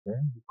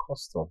the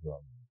cost of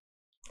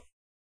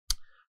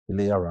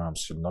layer rams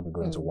should not be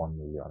going to 1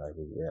 million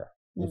every year.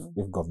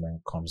 If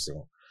government comes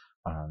in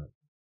and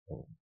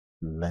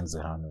lends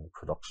a hand in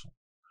production.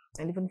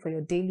 And even for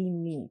your daily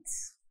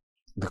needs.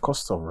 The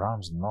cost of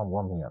rams is not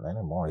 1 million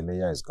anymore. A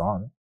layer is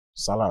gone.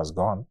 Salah is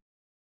gone.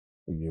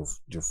 You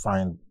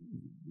find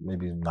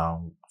maybe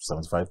now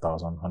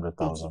 75,000,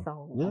 100,000.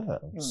 Yeah.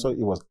 So it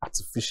was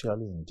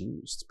artificially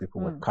induced.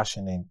 People were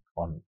cashing in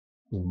on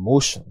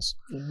emotions.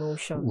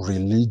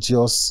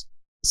 Religious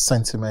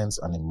sentiments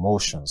and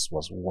emotions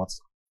was what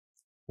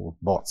we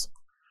bought.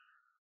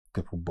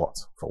 People bought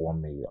for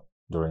 1 million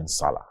during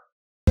Salah.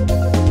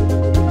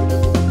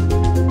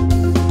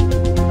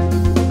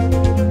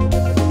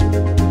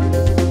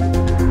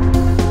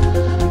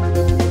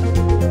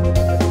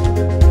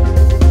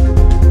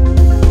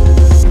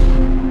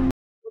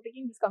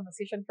 This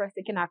conversation first,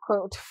 taking a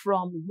quote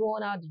from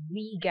Ronald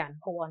Reagan,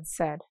 who once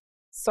said,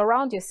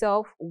 "Surround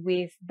yourself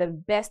with the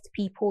best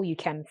people you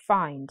can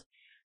find,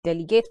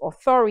 delegate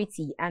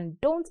authority,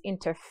 and don't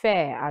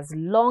interfere as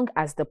long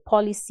as the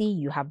policy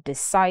you have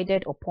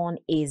decided upon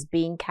is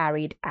being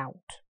carried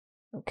out."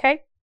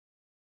 Okay?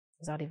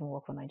 Does that even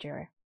work for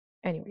Nigeria?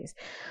 Anyways,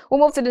 we'll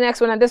move to the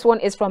next one, and this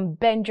one is from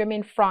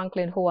Benjamin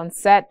Franklin, who once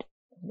said,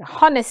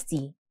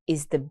 "Honesty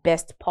is the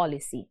best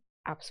policy."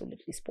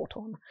 Absolutely spot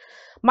on.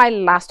 My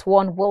last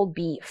one will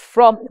be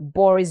from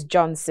Boris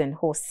Johnson,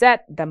 who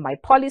said that my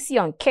policy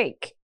on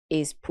cake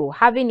is pro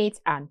having it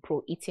and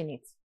pro eating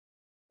it.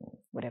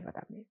 Whatever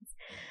that means.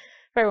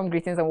 Very warm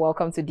greetings and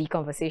welcome to The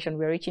Conversation.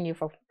 We're reaching you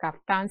from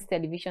KAFTAN's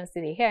television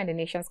studio here in the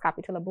nation's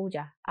capital,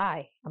 Abuja.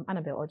 I am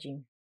Annabelle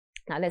Ojin.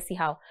 Now let's see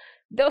how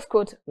those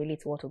quotes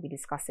relate to what we'll be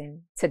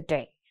discussing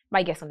today.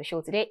 My guest on the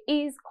show today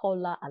is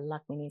Kola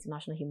Alapinni,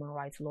 international human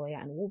rights lawyer,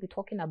 and we'll be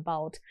talking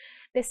about,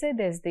 they say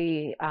there's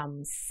the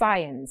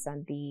science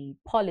and the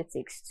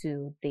politics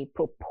to the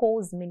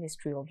proposed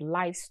Ministry of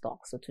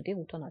Livestock. So today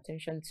we'll turn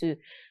attention to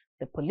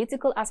the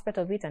political aspect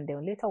of it, and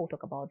then later we'll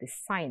talk about the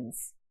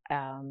science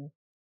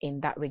in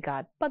that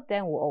regard. But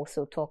then we'll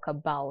also talk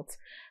about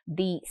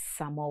the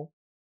Samoa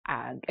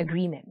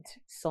agreement.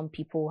 Some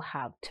people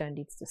have turned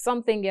it to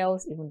something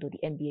else, even though the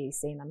NBA is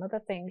saying another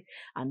thing.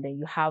 And then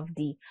you have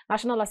the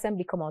National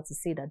Assembly come out to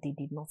say that they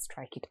did not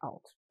strike it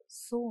out.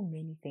 So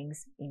many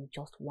things in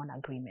just one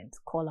agreement.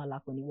 Kola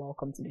Alapinni,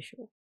 welcome to the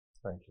show.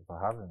 Thank you for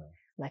having me.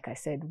 Like I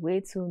said,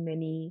 way too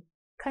many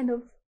kind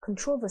of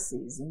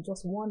controversies in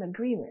just one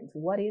agreement.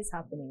 What is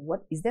happening?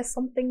 What is there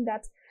something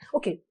that,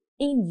 okay,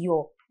 in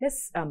your,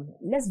 let's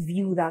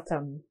view that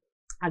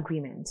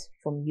agreement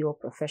from your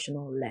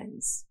professional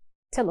lens.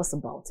 Tell us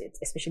about it,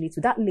 especially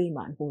to that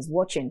layman who's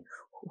watching,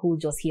 who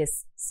just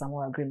hears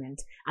Samoa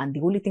agreement, and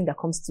the only thing that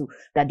comes to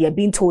that they are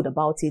being told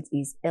about it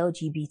is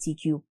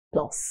LGBTQ+.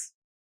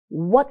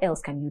 What else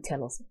can you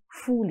tell us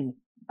fully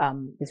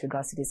with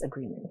regards to this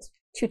agreement?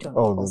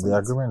 The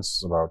agreement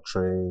is about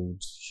trade,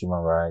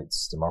 human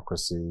rights,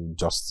 democracy,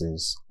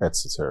 justice,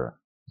 etc.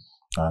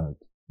 And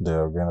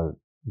they're going to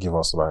give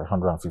us about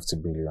 150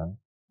 billion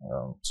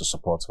to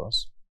support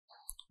us.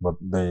 But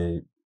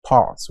the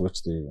parts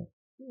which the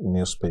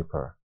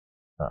newspaper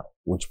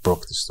which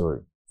broke the story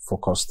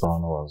focused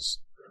on was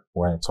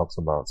when it talked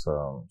about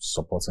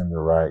supporting the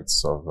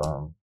rights of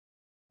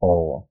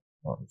all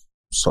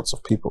sorts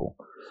of people,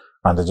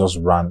 and they just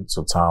ran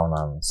to town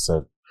and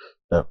said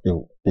that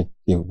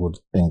it would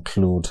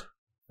include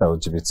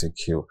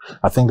LGBTQ.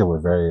 I think they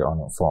were very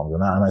uninformed,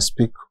 and I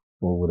speak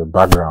with a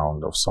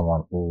background of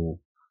someone who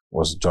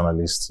was a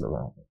journalist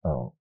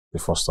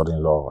before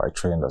studying law. I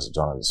trained as a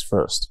journalist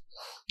first.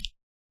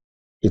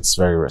 It's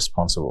very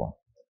responsible.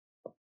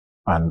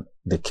 And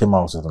they came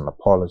out with an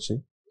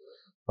apology,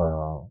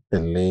 a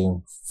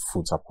lame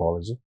foot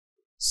apology,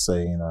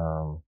 saying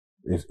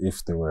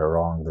if they were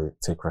wrong, they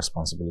take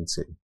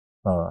responsibility.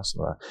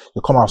 So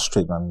you come out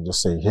straight and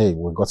just say, hey,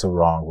 we got it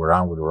wrong, we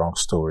ran with the wrong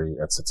story,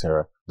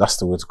 etc. That's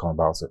the way to come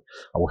about it.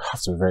 And we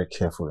have to be very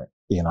careful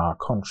in our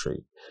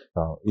country.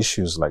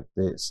 Issues like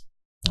this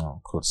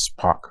could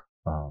spark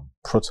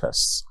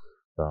protests.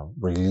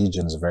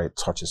 Religion is a very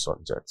touchy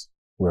subject.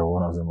 We're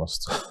one of the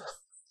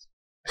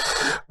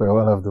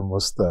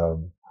most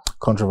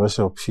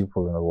controversial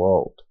people in the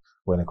world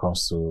when it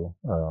comes to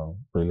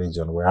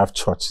religion. We have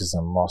churches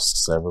and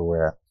mosques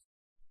everywhere.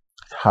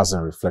 It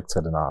hasn't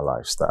reflected in our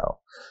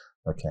lifestyle.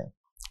 Okay,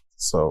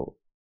 so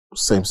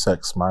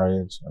same-sex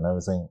marriage and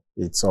everything,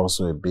 it's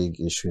also a big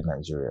issue in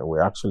Nigeria. We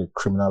actually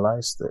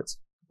criminalized it.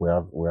 We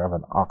have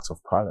an act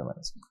of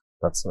parliament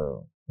that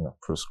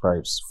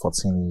prescribes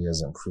 14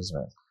 years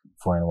imprisonment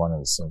for anyone in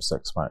the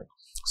same-sex marriage.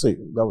 So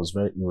that was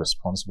very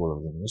irresponsible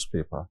of the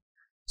newspaper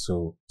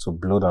to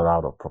blow that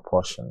out of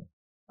proportion.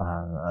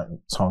 And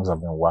tongues have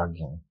been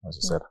wagging, as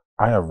you said.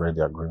 I have read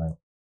the agreement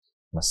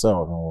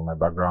myself, and with my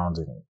background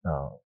in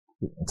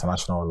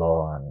international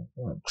law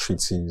and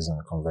treaties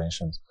and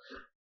conventions.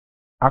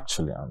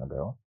 Actually,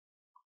 Annabelle,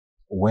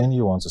 when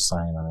you want to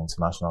sign an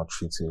international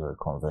treaty or a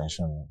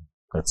convention,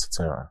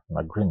 etc., an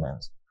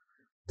agreement,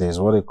 there's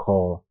what they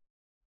call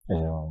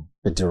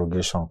a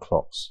derogation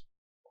clause.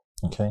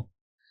 Okay?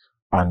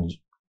 And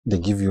they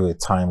give you a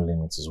time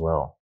limit as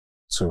well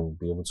to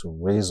be able to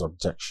raise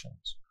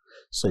objections.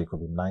 So it could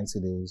be 90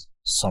 days,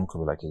 some could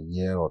be like a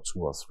year or 2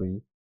 or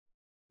 3.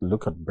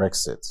 Look at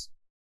Brexit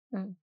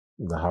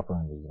that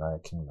happened in the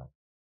United Kingdom.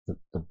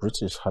 The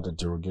British had a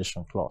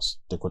derogation clause.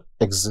 They could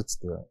exit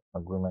the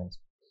agreement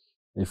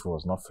if it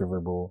was not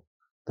favorable.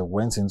 They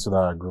went into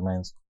that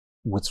agreement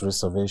with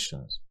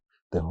reservations.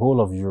 The whole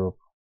of Europe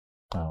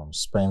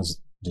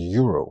spends the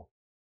euro,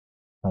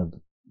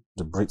 and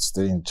the Brits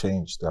didn't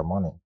change their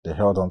money. They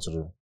held on to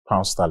the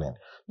pound sterling.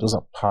 Those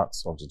are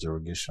parts of the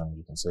derogation.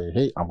 You can say,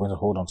 hey, I'm going to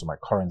hold on to my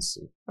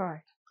currency.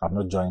 Right. I've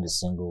not joined a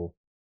single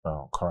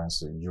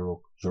currency,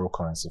 euro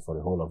currency for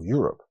the whole of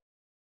Europe.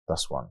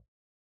 That's one.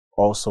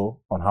 Also,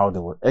 on how they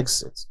would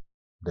exit,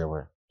 there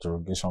were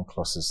derogation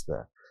clauses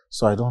there.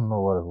 So I don't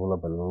know what the Hula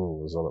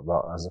Baloo was all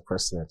about as a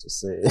president to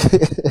say.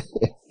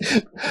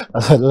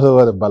 I don't know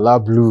what the Bala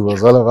Blue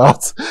was all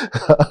about.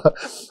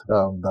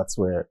 That's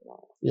where,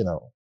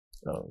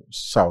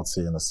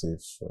 shouting and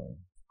safe.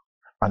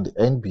 And the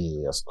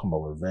NBA has come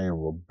up with very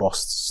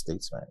robust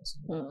statements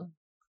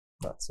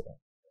that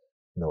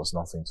there was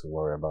nothing to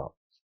worry about.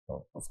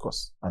 Of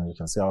course, and you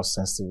can see our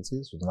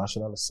sensitivities with the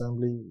National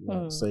Assembly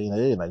saying,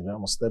 hey, Nigeria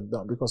must step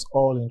down, because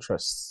all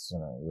interests,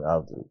 you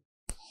have the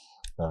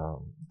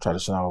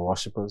traditional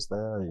worshippers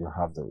there, you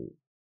have the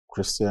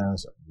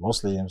Christians,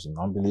 Muslims,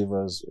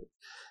 non-believers.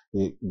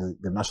 The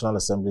National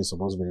Assembly is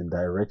supposed to be the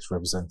direct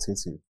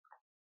representative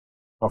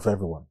of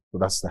everyone. So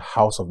that's the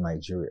House of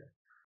Nigeria.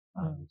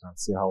 And you can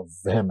see how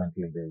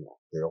vehemently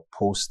they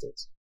opposed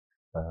it,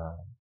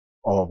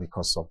 all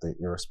because of the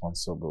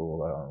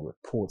irresponsible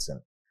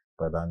reporting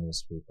by that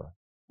newspaper.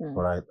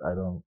 But I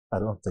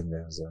don't think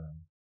there's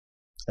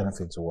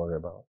anything to worry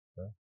about,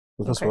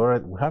 because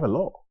we have a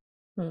law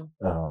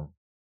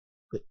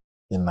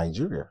in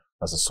Nigeria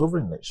as a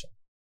sovereign nation.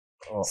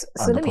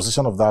 And the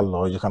position of that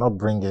law, you cannot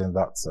bring in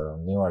that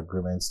new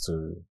agreements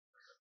to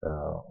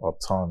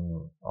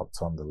upturn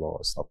the law.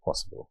 It's not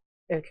possible.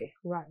 Okay,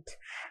 right.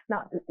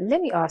 Now,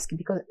 let me ask you,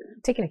 because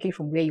taking a cue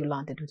from where you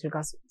landed with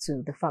regards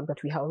to the fact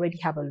that we already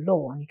have a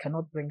law and you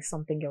cannot bring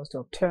something else to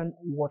upturn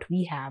what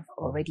we have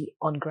already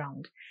on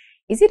ground,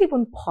 is it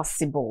even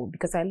possible?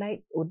 Because I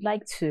would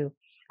like to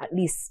at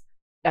least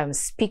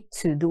speak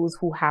to those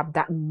who have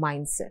that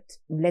mindset,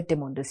 let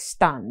them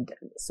understand.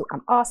 So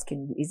I'm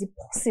asking you, is it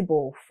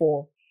possible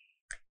for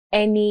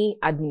any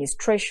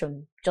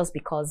administration, just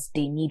because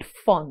they need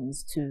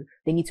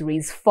to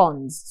raise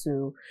funds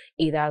to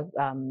either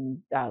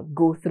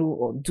go through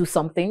or do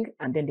something,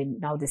 and then they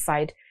now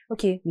decide,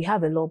 okay, we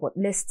have a law, but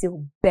let's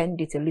still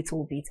bend it a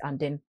little bit and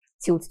then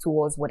tilt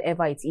towards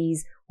whatever it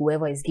is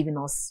whoever is giving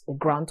us a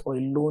grant or a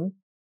loan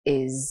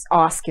is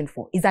asking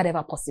for? Is that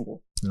ever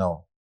possible?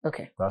 No.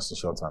 Okay. That's the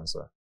short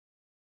answer.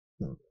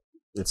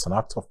 It's an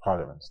act of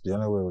parliament. The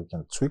only way we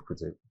can tweak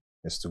with it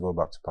is to go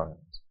back to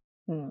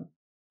parliament.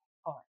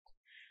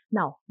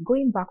 Now,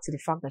 going back to the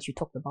fact that you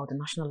talked about the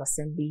National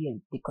Assembly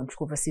and the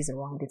controversies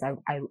around it,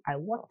 I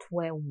watched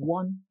where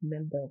one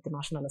member of the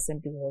National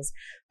Assembly was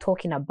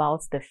talking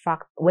about the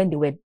fact when they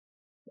were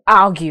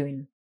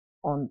arguing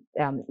on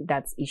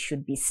that it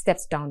should be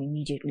stepped down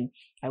immediately.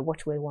 I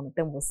watched where one of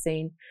them was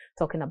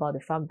talking about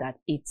the fact that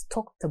it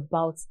talked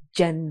about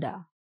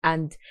gender.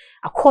 And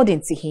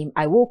according to him,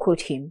 I will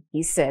quote him,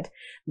 he said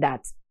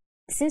that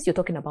since you're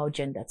talking about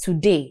gender,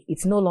 today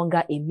it's no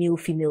longer a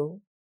male-female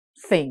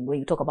thing. When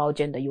you talk about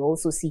gender, you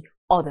also see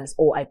others,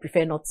 or I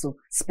prefer not to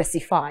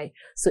specify.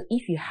 So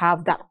if you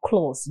have that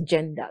clause,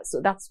 gender,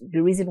 so that's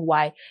the reason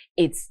why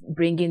it's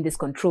bringing these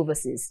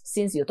controversies,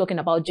 since you're talking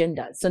about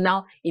gender. So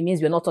now it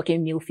means we're not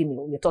talking male,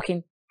 female, we're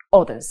talking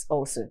others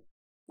also.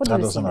 That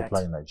doesn't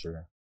apply in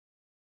Nigeria.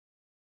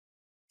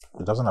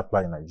 It doesn't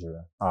apply in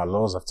Nigeria. Our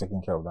laws have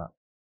taken care of that.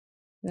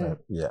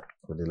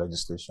 With the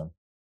legislation.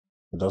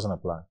 It doesn't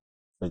apply.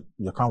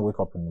 You can't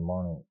wake up in the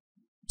morning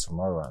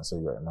tomorrow and say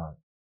you're a man,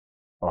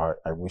 or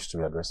I wish to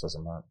be addressed as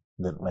a man.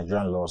 The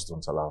Nigerian laws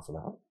don't allow for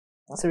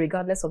that. So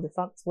regardless of the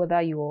fact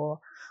whether you're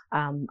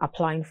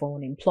applying for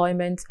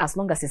unemployment, as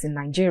long as it's in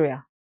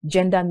Nigeria,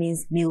 gender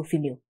means male,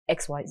 female,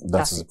 X, Y, Z.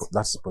 That's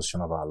the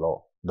position of our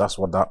law. That's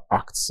what that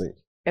act says.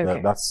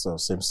 Okay. That's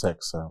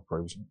same-sex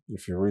provision.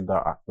 If you read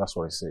that act, that's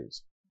what it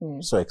says.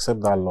 So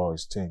except that law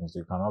is changed,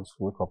 you cannot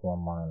wake up one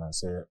morning and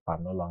say,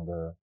 I'm no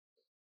longer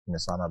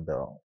Miss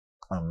Annabelle,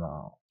 I'm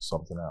now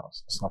something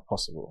else. It's not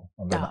possible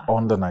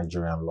under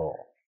Nigerian law.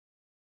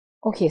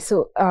 Okay,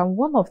 so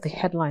one of the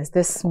headlines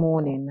this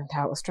morning,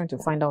 I was trying to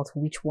find out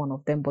which one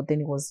of them, but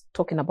then it was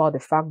talking about the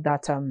fact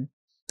that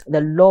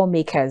the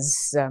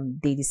lawmakers,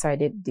 they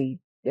decided they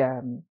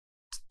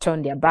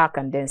turned their back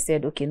and then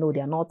said, okay, no,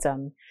 they're not,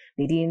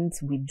 they didn't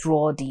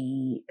withdraw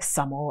the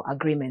Samoa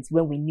agreement,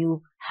 when we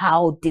knew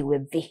how they were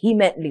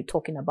vehemently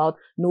talking about,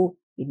 no,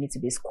 it needs to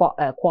be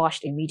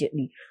quashed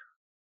immediately.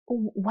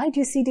 Why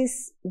do you see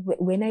this?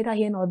 We're neither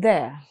here nor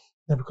there.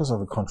 Yeah, because of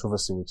the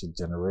controversy which it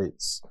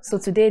generates. So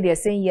today they're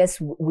saying, yes,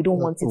 we don't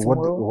want it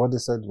tomorrow. What they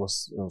said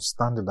was,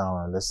 stand it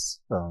down and let's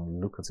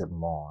look at it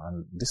more.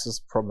 And this is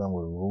a problem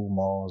with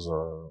rumors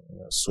or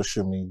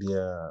social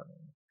media.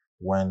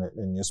 when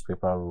a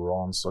newspaper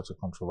runs such a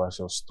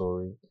controversial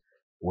story,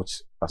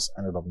 which has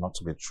ended up not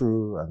to be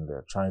true, and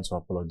they're trying to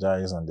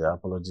apologize, and their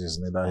apology is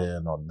neither here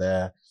nor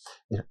there.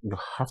 You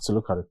have to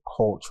look at the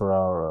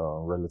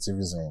cultural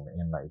relativism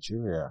in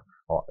Nigeria,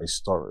 or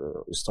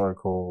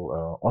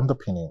historical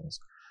underpinnings,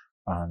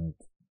 and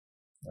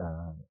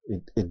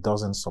it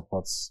doesn't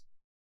support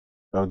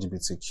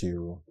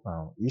LGBTQ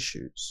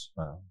issues.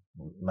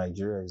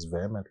 Nigeria is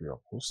vehemently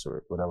opposed to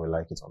it, whether we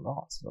like it or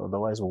not.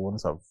 Otherwise, we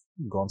wouldn't have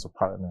gone to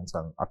Parliament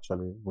and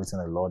actually written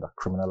a law that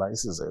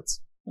criminalizes it.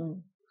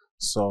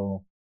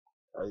 So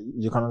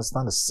you can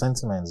understand the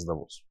sentiments that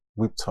was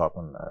whipped up,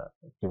 and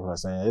people are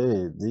saying,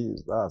 "Hey,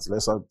 these, that,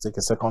 let's take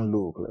a second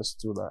look. Let's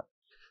do that."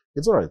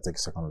 It's all right, take a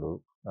second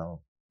look.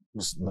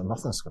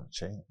 Nothing's going to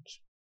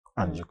change,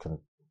 and you can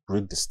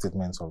read the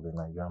statements of the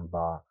Nigerian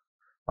Bar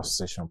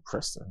Association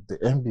president. The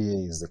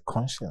NBA is the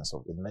conscience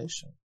of the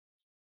nation,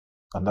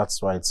 and that's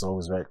why it's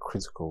always very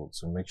critical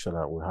to make sure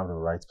that we have the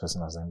right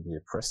person as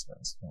NBA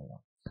president.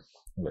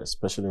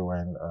 Especially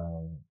when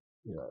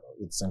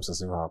it seems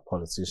as if our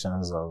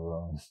politicians have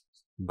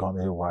gone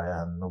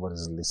haywire and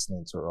nobody's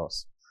listening to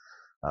us.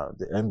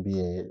 The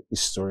NBA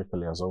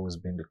historically has always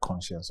been the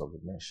conscience of the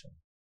nation,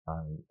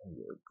 and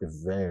a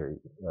very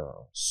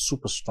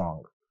super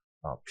strong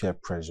peer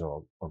pressure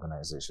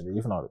organization.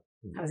 Even though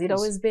has it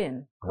always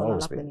been?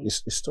 Always been.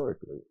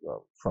 Historically,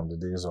 from the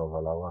days of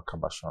Alawa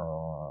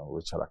Kabashon,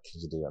 Richard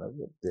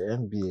Akijide, the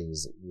NBA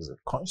is a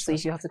conscience. So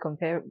if you have to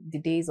compare the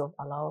days of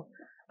Alawa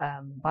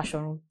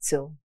Bashorun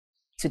till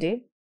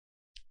today,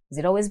 has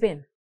it always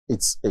been?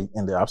 It's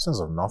in the absence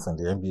of nothing,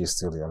 the NBA is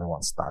still the only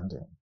one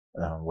standing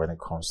when it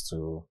comes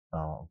to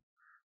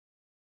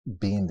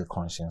being the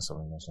conscience of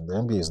the nation. The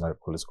NBA is not a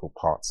political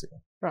party,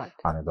 right?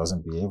 And it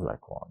doesn't behave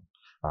like one.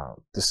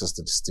 This is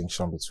the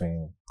distinction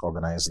between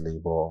organized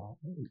labor,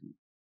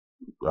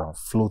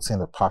 floating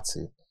the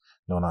party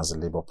known as the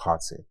Labour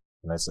Party.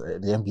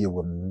 The NBA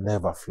will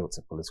never float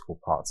a political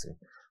party.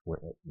 We're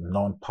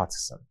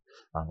non-partisan,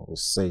 and we'll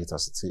say it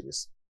as it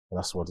is.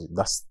 That's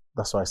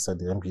why I said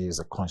the NBA is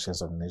the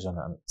conscience of the nation,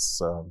 and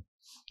it's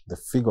the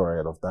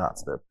figurehead of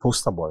that, the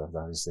poster boy of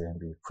that is the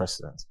NBA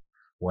president.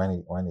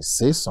 When he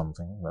says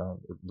something,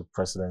 the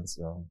president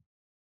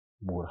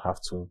would have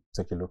to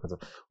take a look at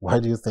it. Why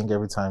do you think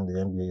every time the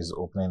NBA is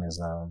opening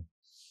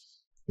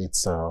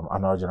its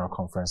annual general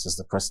conference,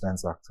 the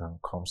president that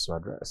comes to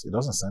address? It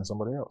doesn't send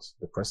somebody else.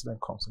 The president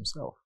comes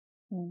himself.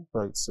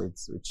 So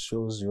it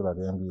shows you that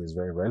the NBA is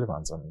very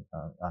relevant,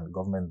 and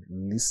government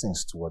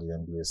listens to what the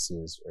NBA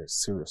says very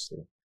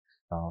seriously.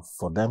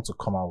 For them to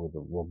come out with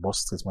a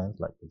robust statement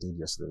like they did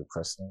yesterday, the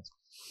president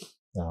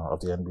of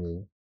the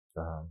NBA,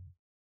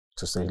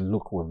 to say,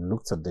 look, we've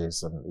looked at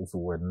this, and if we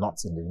were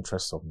not in the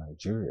interest of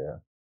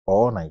Nigeria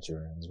or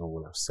Nigerians, we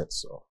would have said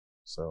so.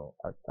 So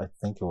I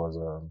think it was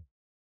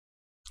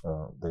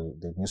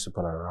the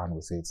newspaper that ran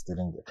with it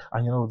didn't get,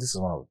 and this is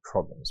one of the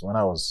problems. When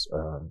I was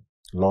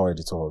law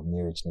editor of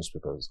New Age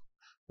newspapers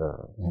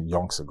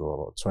yonks ago,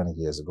 about 20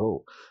 years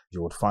ago,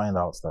 you would find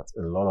out that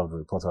a lot of the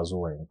reporters who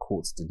were in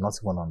courts did not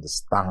even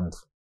understand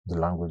the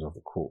language of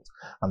the court,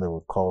 and they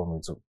would call me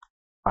to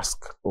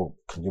ask, "Oh,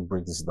 can you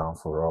break this down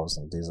for us?"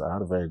 And this, I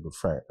had a very good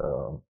friend,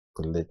 the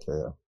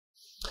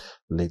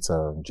late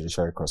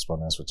judiciary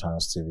correspondent with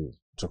Channels TV,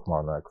 took him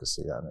on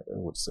accuracy, and it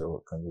would say,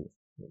 "Oh, can you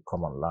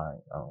come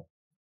online,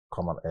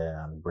 come on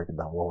air and break it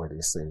down? What were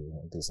they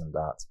saying? This and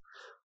that."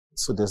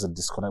 So there's a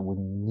disconnect. We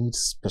need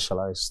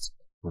specialized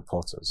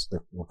reporters.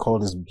 We call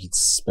these beats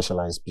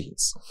specialized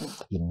beats.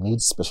 You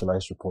need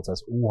specialized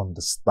reporters who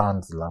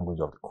understand the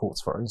language of the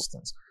courts, for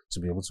instance, to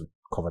be able to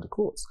cover the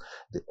courts.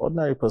 The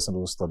ordinary person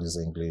who studies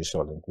English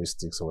or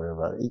linguistics or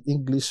whatever,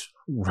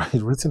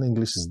 written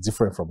English is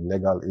different from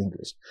legal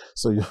English.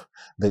 So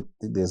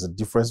there's a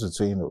difference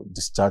between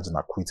discharged and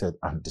acquitted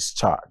and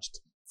discharged,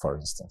 for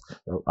instance.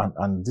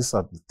 And these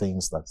are the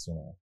things that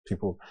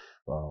people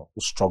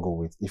struggle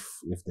with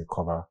if they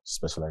cover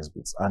specialized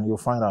bits. And you'll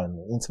find out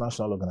in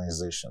international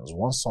organizations,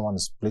 once someone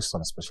is placed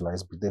on a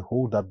specialized bit, they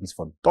hold that bit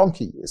for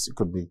donkey years. It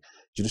could be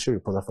judicial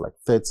reporter for like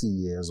 30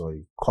 years, or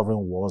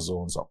covering war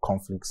zones or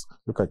conflicts.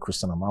 Look at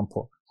Christian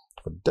Amanpour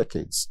for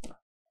decades,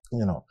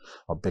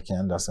 or Becky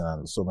Anderson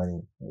and so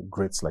many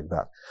greats like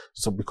that.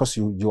 So because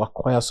you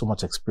acquire so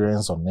much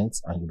experience on it,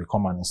 and you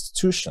become an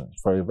institution.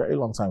 For a very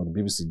long time with the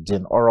BBC,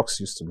 Jane Horrocks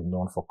used to be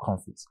known for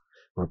conflict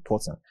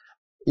reporting.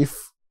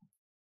 If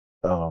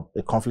a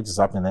conflict is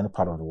happening in any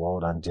part of the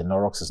world and Jane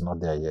Horrocks is not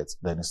there yet,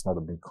 then it's not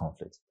a big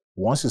conflict.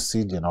 Once you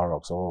see Jane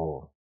Horrocks,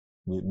 you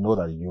know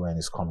that the UN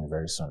is coming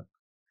very soon.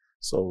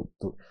 So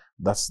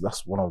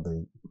that's one of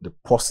the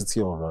paucity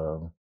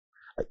of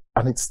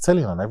and it's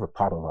telling on every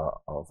part of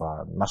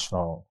our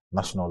national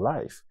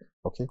life.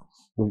 Okay,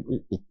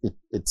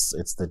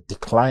 it's the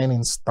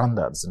declining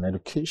standards in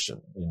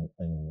education.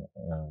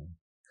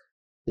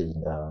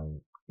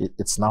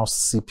 It's now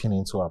seeping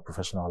into our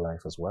professional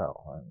life as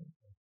well. And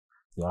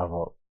you have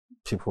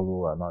people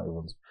who are not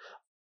even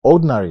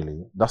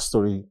ordinarily. That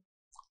story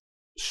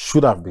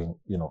should have been,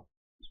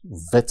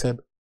 vetted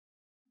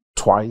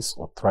twice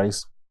or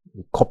thrice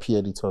the copy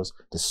editors,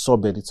 the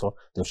sub editor,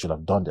 they should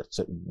have done that,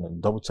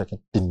 double checking.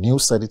 The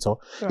news editor,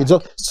 Right.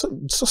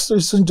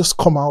 it just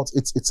come out.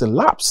 It's a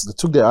lapse. They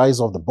took their eyes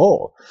off the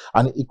ball,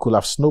 and it could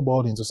have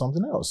snowballed into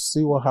something else.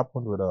 See what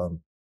happened with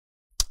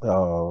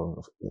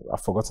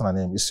I've forgotten her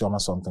name, Isioma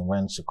something,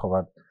 when she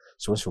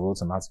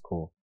wrote an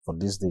article for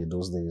This Day,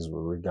 Those Days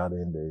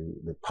regarding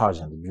the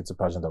pageant, the beauty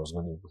pageant that was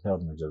going to be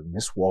held in the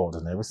Miss World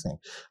and everything,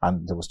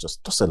 and there was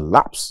just a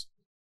lapse.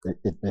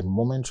 A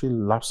momentary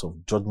lapse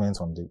of judgment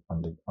on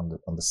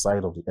the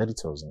side of the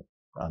editors,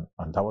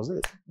 and that was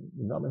it.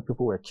 You know how many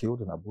people were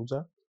killed in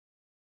Abuja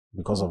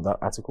because of that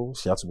article?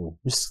 She had to be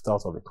whisked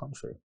out of the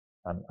country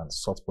and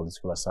sought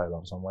political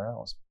asylum somewhere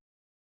else.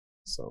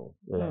 So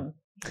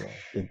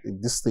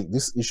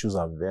these issues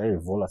are very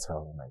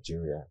volatile in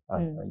Nigeria,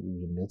 and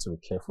you need to be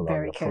careful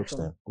how you approach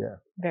them. Yeah,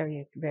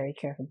 very, very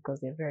careful, because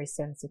they're very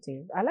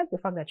sensitive. I like the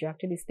fact that you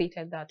actually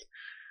stated that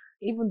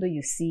even though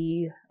you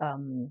see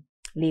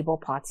Labour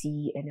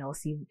Party,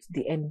 NLC,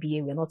 the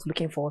NBA, we're not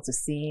looking forward to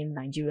seeing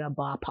Nigeria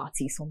Bar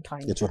Party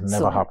sometime. It would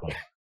never happen.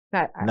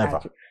 Never.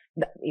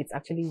 It's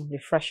actually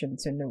refreshing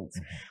to note.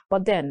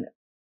 But then,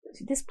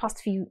 this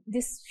past few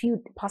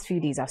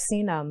days, I've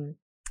seen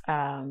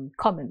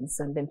comments,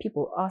 and then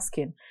people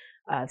asking.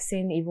 I've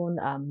seen even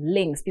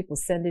links, people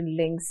sending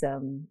links.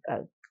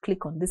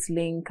 Click on this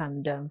link,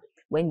 and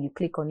when you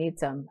click on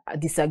it,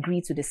 disagree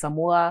to the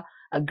Samoa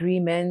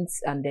agreement,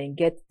 and then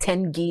get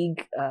 10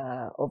 gig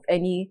of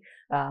any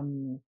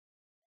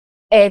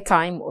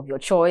airtime of your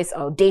choice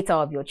or data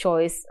of your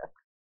choice.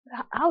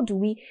 How do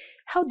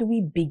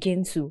we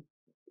begin to?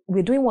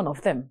 We're doing one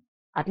of them,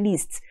 at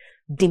least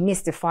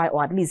demystify,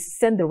 or at least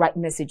send the right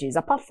messages.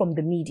 Apart from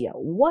the media,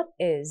 what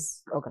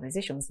is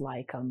organizations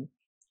like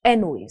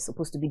NOA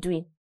supposed to be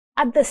doing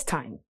at this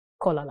time?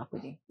 Kola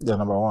Alapinni. Yeah,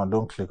 number one,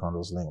 don't click on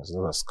those links.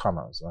 Those are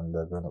scammers, and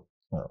they're going to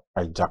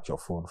hijack your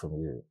phone from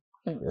you.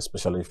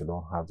 Especially if you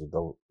don't have the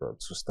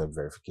two-step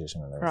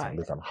verification and everything. Right.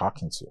 They can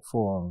hack into your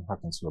phone, hack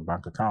into your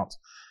bank account.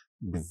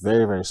 Be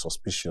very, very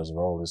suspicious of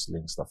all these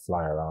links that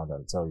fly around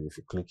and tell you if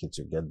you click it,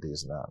 you get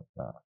this.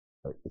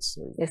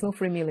 There's no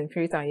free meal in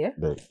free time, yeah?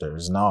 There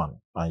is none,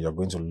 and you're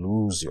going to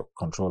lose your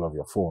control of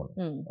your phone.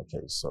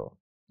 Okay, so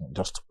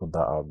just to put that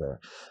out there.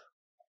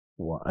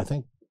 Well, I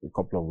think a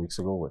couple of weeks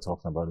ago, we were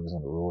talking about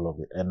using the role of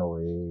the NOA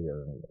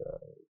and,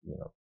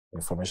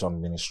 Information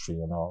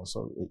Ministry and all.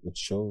 So it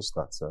shows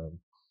that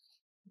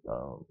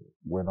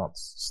we're not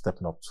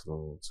stepping up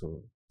to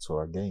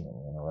our game.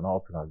 We're not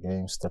upping our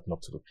game, stepping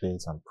up to the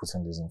plate and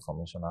putting this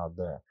information out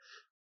there.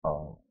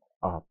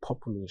 Our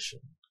population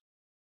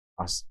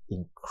has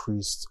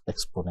increased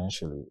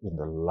exponentially in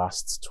the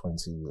last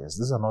 20 years.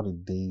 These are not the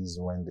days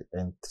when the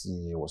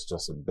NTA was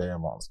just a bare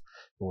month.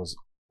 It was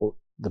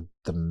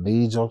the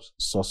major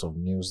source of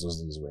news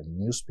those days were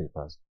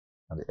newspapers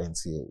and the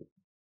NTA.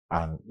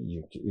 And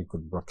you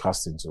could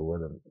broadcast into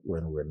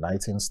when we're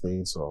 19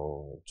 states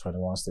or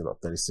 21 states or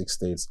 36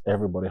 states,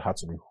 everybody had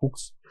to be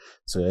hooked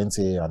to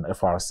NTA and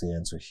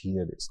FRCN to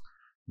hear this.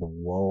 The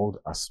world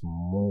has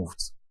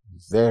moved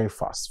very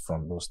fast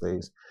from those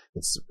days.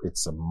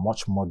 It's a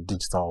much more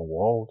digital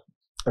world.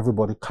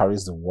 Everybody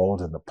carries the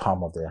world in the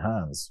palm of their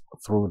hands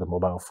through the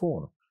mobile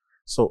phone.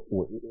 So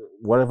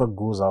whatever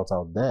goes out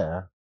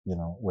there,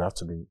 you have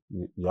to be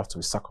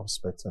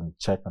circumspect and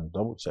check and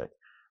double check.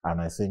 And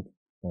I think,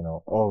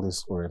 all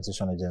these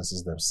orientation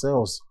agencies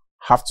themselves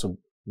have to,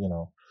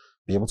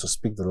 be able to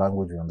speak the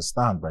language we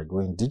understand by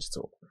going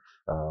digital,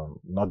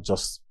 not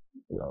just,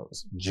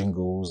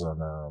 jingles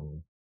and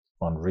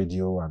on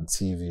radio and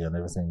TV and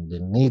everything. They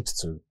need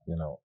to,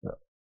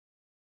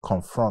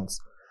 confront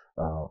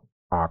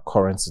our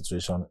current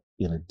situation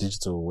in a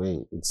digital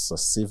way. It's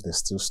as if they're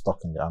still stuck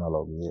in the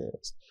analog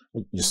years.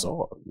 You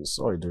saw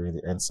it during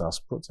the NSAS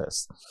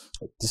protests.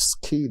 These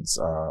kids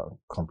are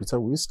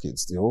computer whiz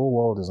kids. The whole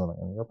world is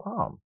in your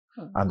palm.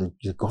 And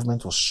the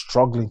government was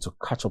struggling to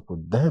catch up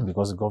with them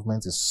because the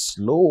government is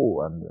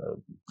slow and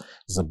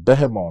it's a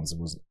behemoth. It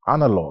was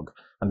analog.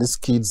 And these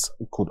kids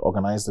could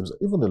organize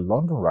themselves. Even the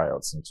London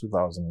riots in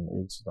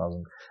 2008,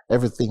 2000,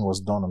 everything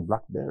was done on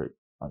BlackBerry.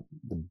 And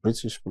the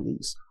British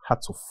police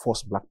had to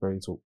force BlackBerry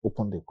to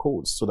open their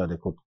codes so that they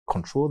could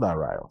control that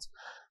riot.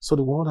 So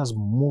the world has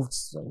moved.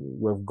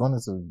 We've gone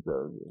into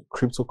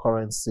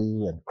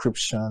cryptocurrency,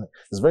 encryption.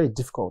 It's very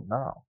difficult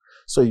now.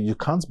 So you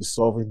can't be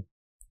solving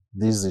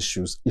these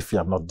issues if you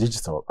are not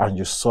digital. And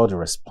you saw the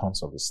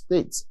response of the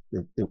states.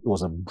 It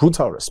was a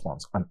brutal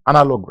response, an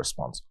analog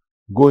response.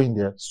 Go in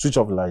there, switch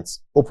off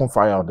lights, open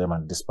fire on them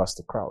and disperse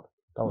the crowd.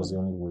 That was the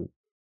only way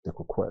they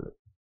could quell it.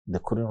 They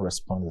couldn't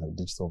respond in a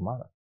digital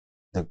manner.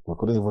 We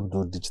couldn't even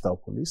do digital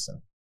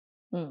policing.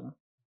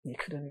 They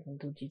couldn't even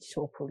do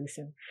digital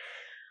policing.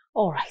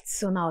 All right,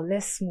 so now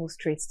let's move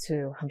straight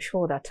to, I'm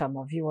sure that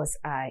our viewers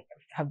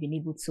have been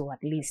able to at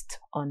least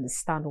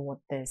understand what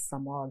the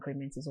Samoa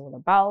agreement is all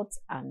about,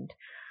 and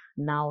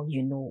now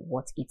you know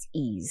what it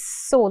is.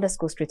 So let's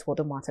go straight to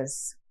other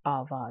matters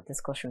of our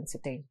discussion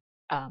today.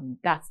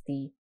 That's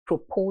the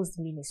proposed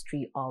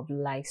Ministry of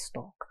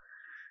Livestock.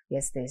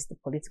 yes, there's the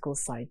political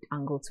side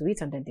angle to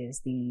it, and then there's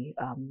the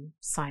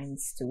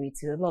science to it.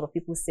 A lot of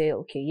people say,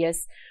 okay,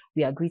 yes,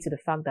 we agree to the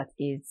fact that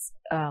it's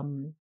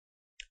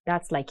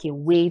that's like a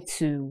way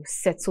to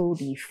settle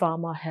the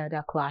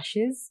farmer-herder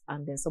clashes,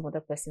 and then some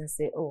other persons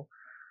say, oh,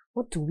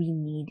 what do we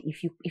need?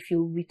 If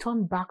you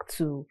return back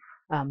to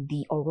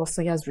the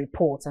Orosoya's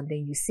report, and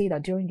then you say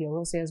that during the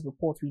Orosoya's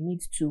report we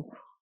need to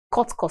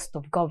cut cost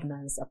of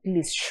governance, at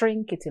least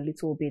shrink it a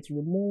little bit,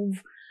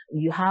 remove.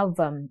 You have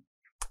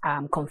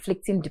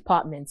conflicting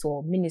departments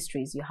or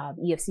ministries. You have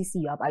EFCC,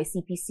 you have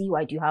ICPC,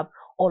 right? You have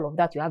all of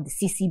that. You have the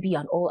CCB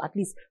and all. At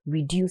least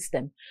reduce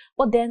them.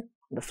 But then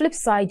on the flip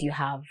side, you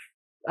have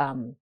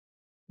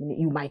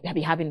you might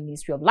be having a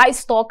Ministry of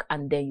Livestock,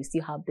 and then you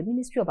still have the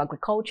Ministry of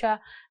Agriculture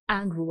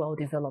and Rural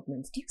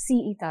Development. Do you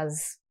see it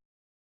as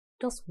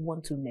just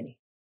one too many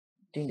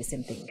doing the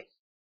same thing?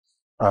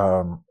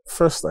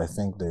 First, I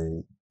think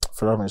the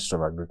Federal Ministry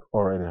of Agriculture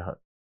already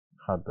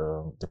had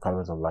the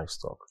Department of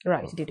Livestock.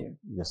 Right, they do.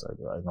 Yes, I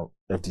do. I know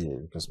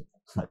FDA because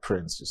my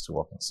parents used to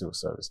work in civil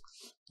service,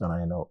 and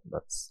I know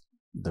that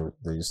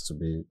there used to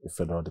be a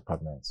Federal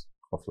Department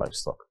of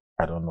Livestock.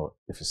 I don't know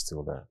if it's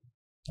still there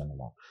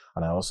anymore.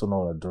 And I also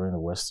know that during the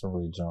Western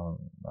region,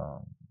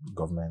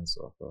 governments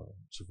of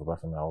Chief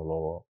Obafemi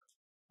Awolowo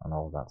and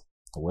all that,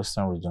 the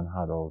Western region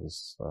had all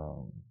these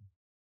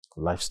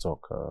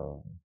livestock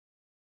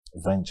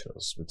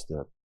ventures, which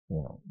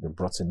they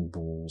brought in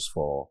bulls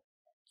for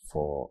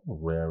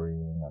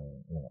rearing,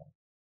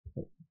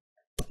 and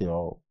they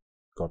all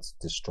got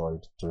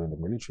destroyed during the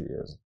military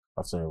years.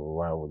 After a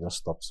while, we just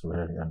stopped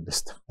rearing, and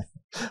this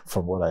time,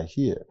 from what I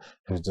hear,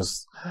 we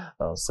just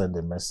send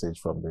a message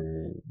from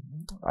the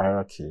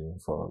hierarchy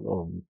for,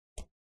 oh,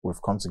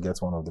 we've come to get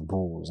one of the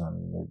bulls,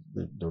 and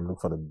they look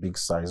for the big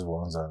size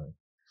ones, and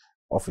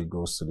off it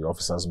goes to the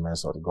officers'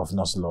 mess or the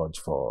governor's lodge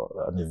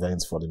for an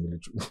event for the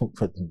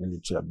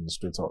military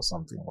administrator or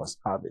something was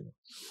having.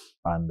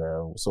 And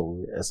so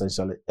we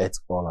essentially ate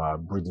all our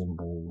breeding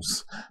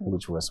bulls,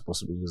 which we were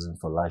supposed to be using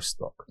for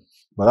livestock.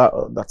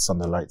 But that's on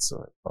the light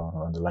side.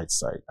 On the light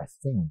side, I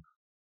think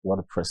what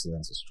the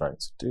president is trying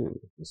to do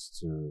is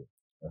to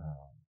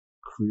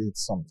create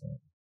something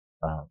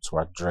to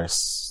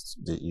address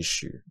the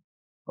issue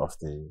of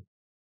the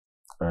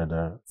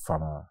herder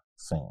farmer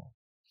thing.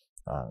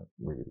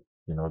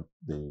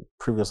 The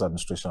previous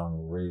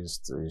administration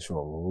raised the issue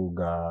of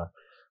Ruga,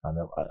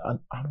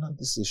 and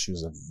these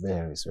issues are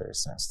very, very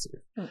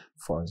sensitive.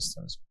 For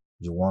instance,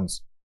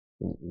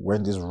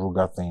 when this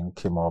Ruga thing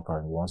came up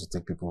and you want to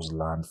take people's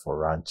land for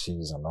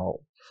ranches and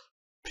all,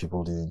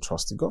 people didn't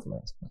trust the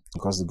government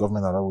because the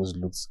government had always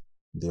looked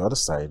the other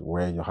side,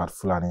 where you had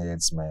Fulani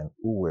headsmen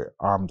who were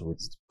armed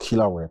with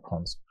killer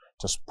weapons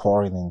just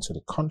pouring into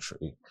the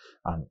country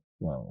and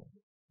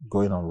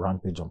going on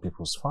rampage on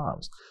people's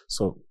farms.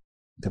 So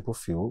people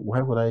feel,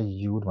 why would I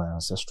yield my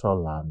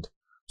ancestral land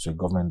to a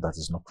government that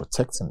is not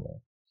protecting me,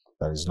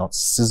 that is not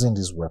seizing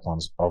these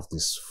weapons of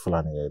these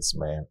Fulani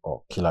headsmen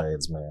or killer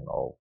headsmen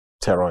or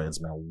terror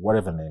headsmen,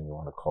 whatever name you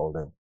want to call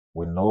them?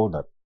 We know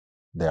that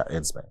they are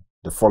headsmen.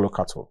 They follow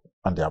cattle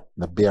and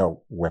they bear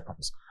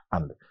weapons,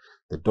 and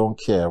they don't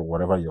care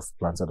whatever you've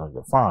planted on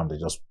your farm. They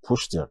just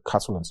push their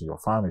cattle into your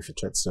farm. If you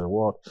try to say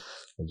what,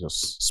 they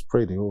just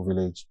spray the whole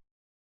village.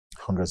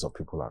 Hundreds of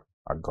people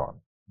are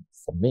gone.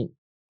 For me,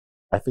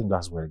 I think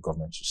that's where the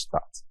government should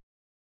start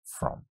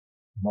from.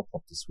 Mop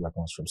up these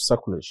weapons from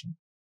circulation,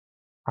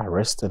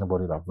 arrest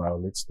anybody that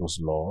violates those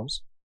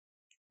laws,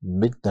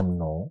 make them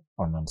know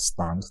and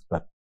understand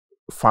that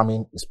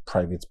farming is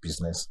private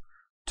business,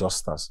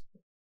 just as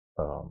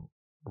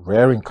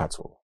rearing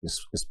cattle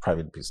is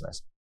private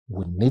business.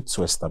 We need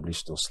to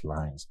establish those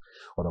lines.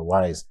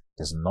 Otherwise,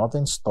 there's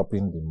nothing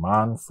stopping the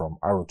man from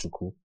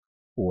Arochukwu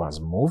who has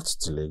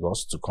moved to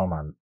Lagos to come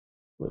and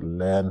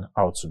learn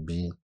how to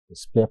be a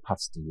spare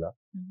parts dealer,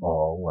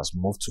 or who has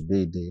moved to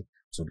Dede,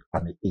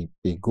 and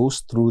he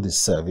goes through the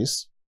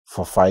service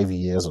for 5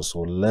 years or so,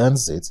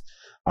 learns it,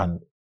 and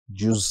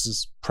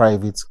uses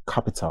private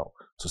capital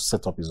to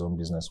set up his own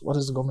business. What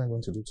is the government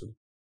going to do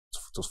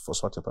for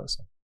such a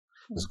person?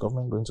 Is the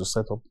government going to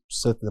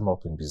set them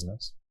up in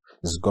business?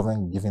 Is the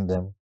government giving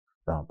them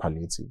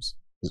palliatives?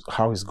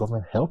 How is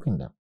government helping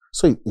them?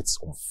 So it's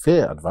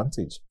unfair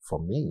advantage for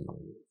me,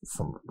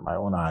 from my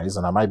own eyes,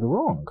 and I might be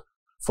wrong,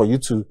 for you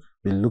to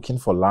be looking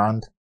for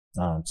land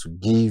to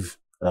give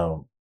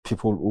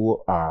people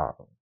who are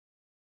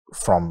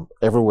from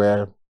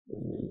everywhere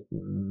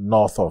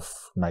north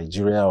of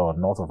Nigeria or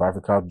north of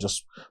Africa,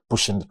 just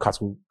pushing the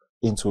cattle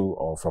into,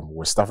 or from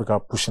West Africa,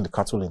 pushing the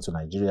cattle into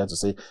Nigeria to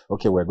say,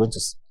 okay, we're going to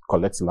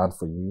collect land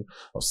for you,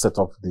 or set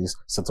up this,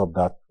 set up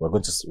that. We're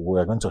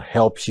going to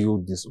help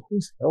you. This,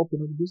 who's helping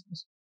the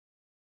business?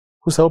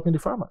 Who's helping the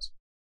farmers,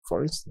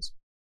 for instance?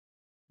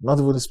 Not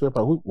even the spare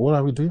part. What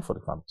are we doing for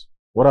the farmers?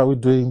 What are we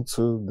doing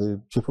to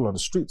the people on the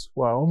streets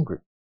who are hungry?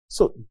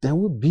 So there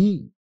will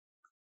be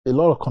a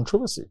lot of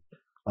controversy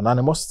and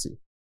animosity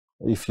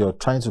if you're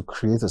trying to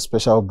create a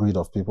special breed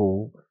of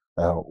people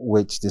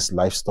which this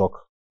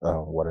livestock,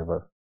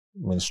 whatever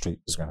ministry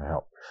is going to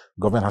help.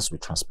 Government has to be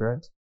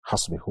transparent,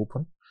 has to be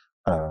open.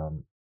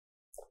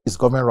 Is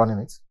government running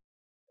it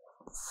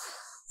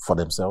for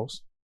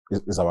themselves?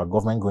 Is our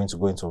government going to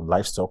go into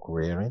livestock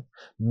rearing?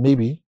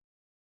 Maybe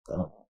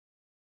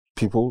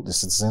people, the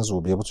citizens,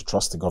 will be able to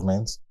trust the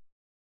government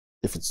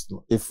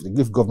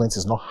if government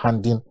is not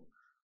handing,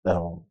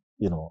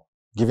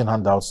 giving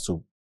handouts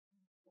to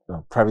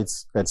private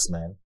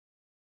herdsmen,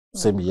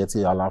 say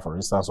Mieti Allah, for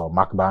instance, or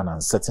Macban,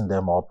 and setting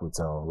them up with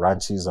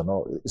ranches and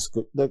all.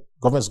 The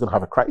government is going to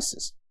have a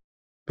crisis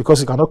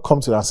because you cannot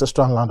come to the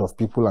ancestral land of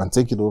people and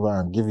take it over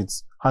and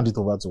hand it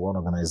over to one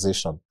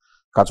organization,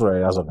 cattle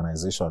areas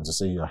organization, to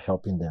say you are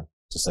helping them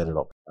to set it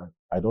up.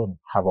 I don't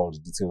have all the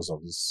details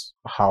of this,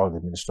 how the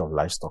Ministry of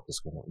Livestock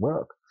is going to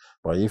work.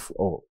 But if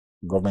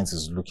government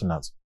is looking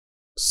at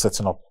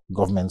setting up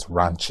government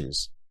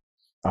ranches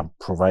and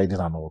providing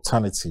an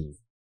alternative,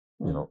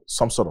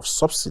 some sort of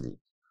subsidy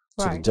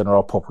to the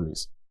general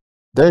populace,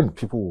 then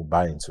people will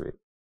buy into it.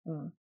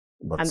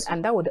 But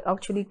and that would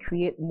actually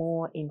create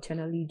more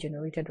internally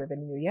generated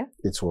revenue, yeah?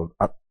 It will.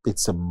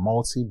 It's a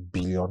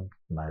multi-billion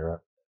naira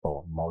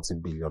or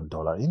multi-billion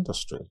dollar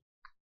industry.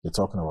 You're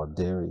talking about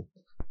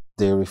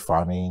dairy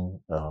farming,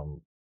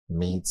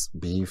 meat,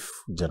 beef,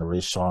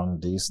 generation,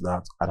 this,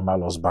 that,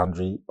 animal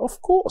husbandry,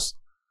 of course,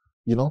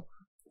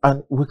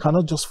 and we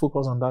cannot just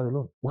focus on that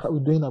alone. What are we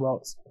doing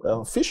about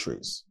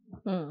fisheries?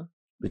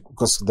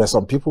 Because there's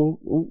some people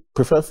who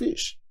prefer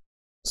fish.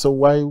 So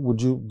why would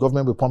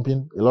government be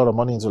pumping a lot of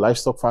money into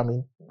livestock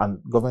farming and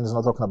government is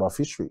not talking about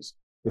fisheries?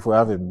 If we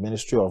have a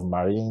Ministry of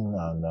Marine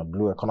and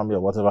Blue Economy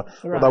or whatever,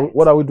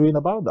 what are we doing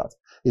about that?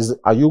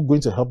 Are you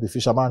going to help the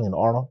fisherman in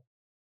honor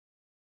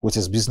with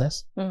his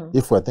business?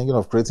 If we're thinking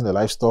of creating a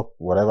livestock,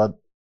 whatever,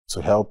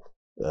 to help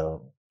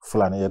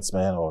Fulani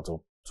herdsmen or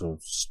to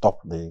stop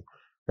the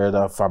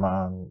herder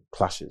farmer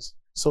clashes.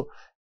 So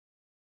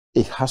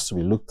it has to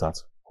be looked at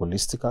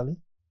holistically.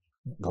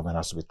 Government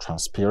has to be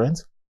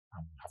transparent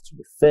and have to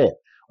be fair.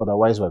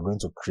 Otherwise, we're going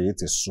to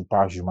create a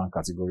superhuman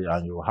category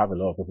and you'll have a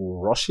lot of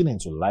people rushing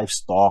into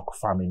livestock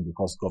farming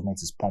because government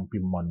is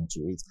pumping money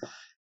into it.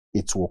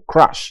 It will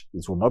crash.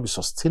 It will not be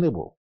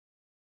sustainable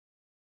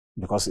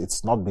because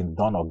it's not been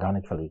done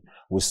organically.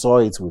 We saw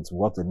it with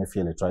what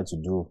Emefiele tried to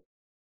do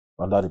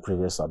under the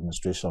previous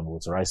administration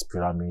with rice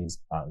pyramids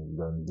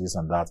and this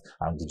and that,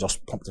 and they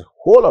just pumped a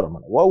whole lot of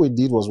money. What we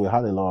did was we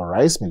had a lot of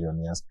rice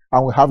millionaires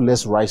and we have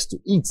less rice to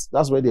eat.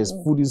 That's where there's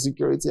food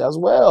insecurity as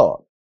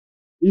well.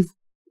 If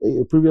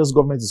a previous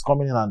government is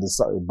coming in and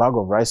a bag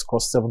of rice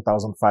costs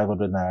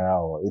 7,500 naira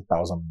or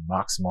 8,000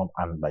 maximum,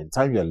 and by the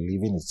time you're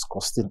leaving, it's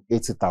costing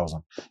 80,000.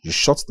 You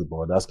shut the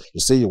borders, you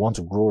say you want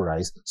to grow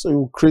rice, so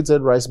you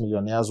created rice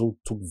millionaires who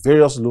took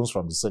various loans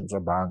from the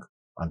central bank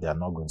and they are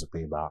not going to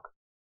pay back.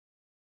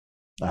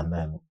 And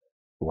then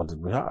what did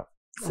we have?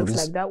 Food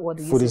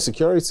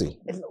insecurity.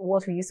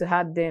 What we used to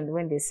have then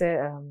when they say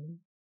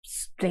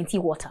plenty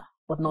water,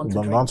 but none to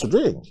drink. None to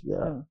drink,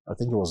 yeah. I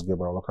think it was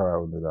Gabriel Okara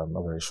who did that. I'm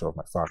not very sure of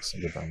my facts.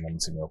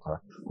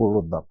 Who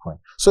wrote that point.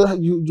 So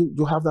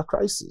you have that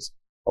crisis.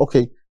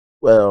 Okay,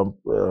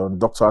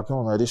 Dr.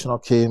 Akin Additional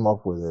came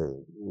up with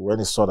when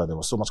he saw that there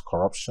was so much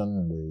corruption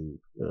in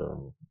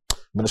the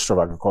Ministry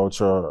of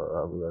Agriculture,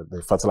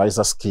 the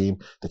fertilizer scheme.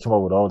 They came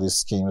up with all these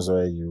schemes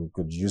where you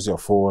could use your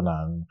phone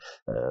and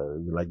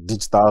like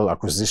digital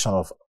acquisition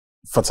of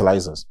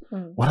fertilizers.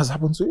 What has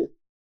happened to it?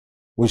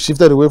 We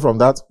shifted away from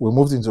that. We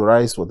moved into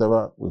rice,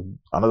 whatever, with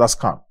another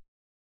scam.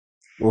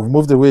 We've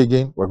moved away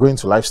again. We're going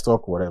to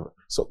livestock, whatever.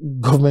 So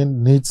government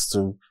needs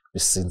to be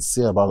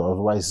sincere about it.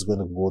 Otherwise, it's going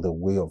to go the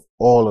way of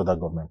all other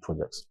government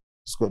projects.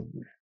 It's good.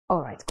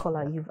 All right,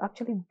 Kola, you've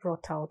actually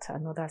brought out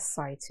another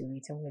side to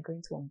it, and we're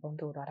going to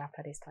unbundle that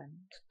after this time.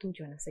 Do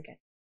join us again.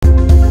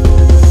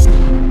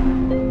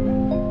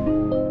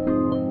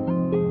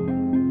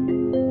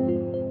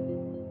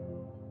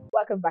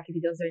 Welcome back. If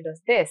you just joined us,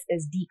 this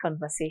is The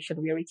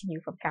Conversation. We are reaching you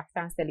from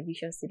KAFTAN's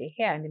television studio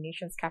here in the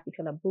nation's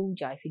capital,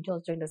 Abuja. If you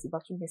just joined us, you've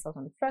actually missed out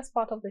on the first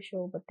part of the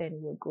show, but then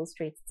we'll go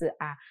straight to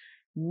our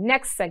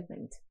next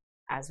segment.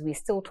 As we're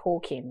still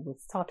talking, we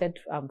started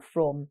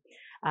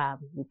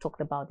we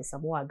talked about the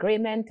Samoa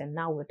agreement, and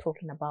now we're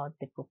talking about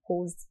the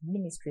proposed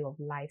Ministry of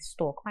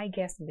Livestock. My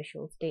guest on the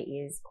show today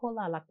is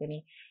Kola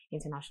Alapinni,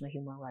 international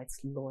human rights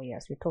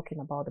lawyers. We're talking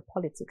about the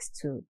politics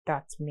to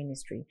that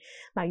ministry.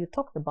 Now, you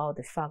talked about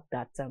the fact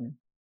that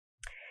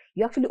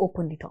you actually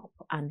opened it up,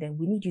 and then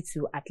we need you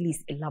to at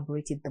least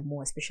elaborate it the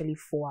more, especially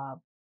for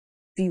our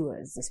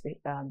viewers,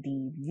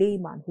 the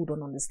layman who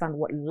don't understand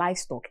what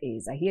livestock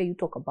is. I hear you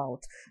talk about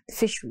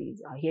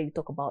fisheries. I hear you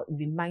talk about,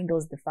 remind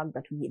us the fact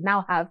that we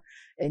now have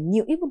a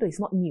new, even though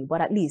it's not new,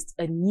 but at least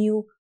a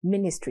new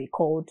ministry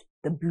called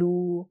the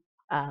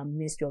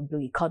Ministry of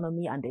Blue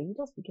Economy. And then you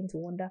just begin to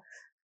wonder,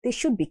 they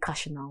should be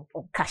cashing out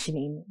or cashing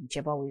in,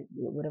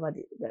 whatever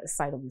the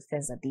side of the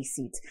fence that they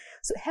see it.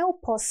 So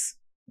help us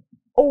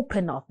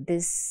open up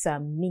this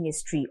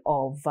Ministry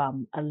of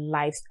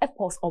Livestock.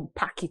 Help us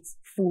unpack it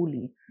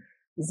fully.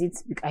 Is it,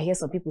 I hear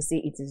some people say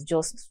it is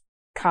just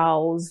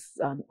cows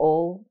and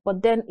all,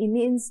 but then it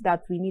means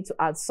that we need to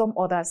add some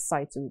other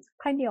side to it.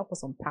 Kindly help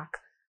us unpack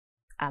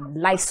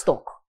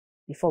livestock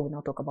before we now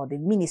talk about the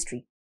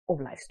Ministry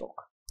of Livestock.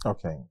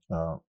 Okay.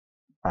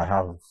 I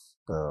have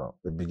a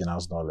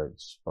beginner's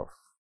knowledge of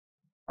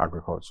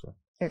agriculture.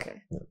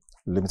 Okay.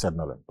 Limited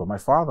knowledge. But my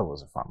father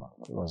was a farmer.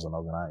 He was an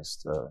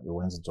organized. He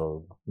went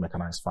into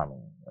mechanized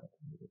farming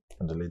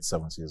in the late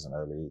 70s and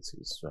early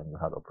 80s when you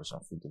had Operation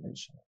Feed the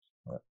Nation,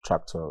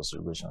 tractors,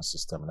 irrigation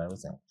system, and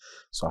everything.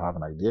 So I have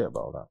an idea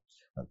about that,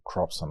 and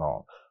crops and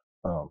all.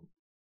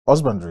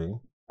 Husbandry,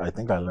 I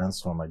think I learned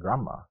from my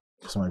grandma.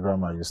 So my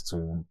grandma used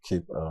to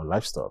keep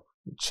livestock,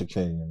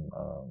 chicken,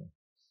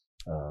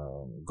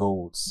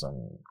 goats,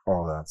 and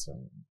all that,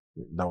 and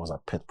that was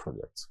our pet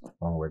project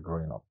when we were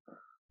growing up.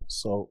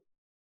 So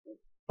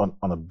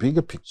on a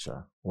bigger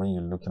picture, when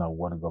you're looking at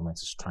what the government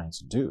is trying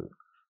to do,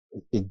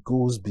 it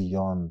goes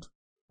beyond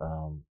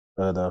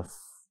other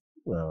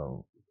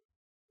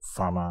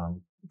farmer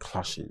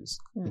clashes.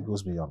 It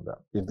goes beyond that.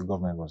 If the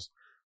government was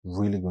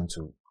really going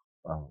to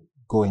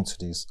go into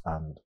this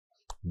and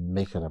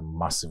make it a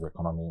massive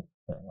economic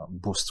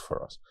boost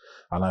for us,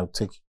 and I would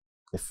take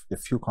a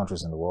few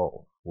countries in the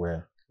world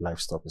where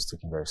livestock is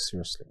taken very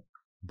seriously,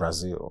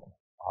 Brazil,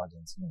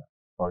 Argentina,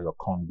 or your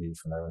corned beef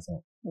and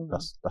everything.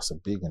 That's a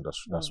big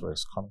industry. That's where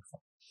it's coming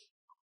from.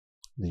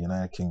 The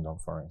United Kingdom,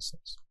 for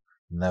instance,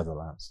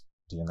 Netherlands,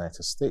 the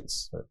United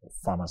States,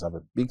 farmers have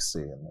a big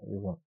say in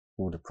even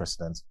who the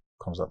president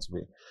comes out to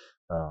be.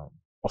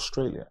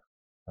 Australia,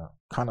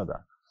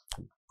 Canada,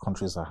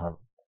 countries that have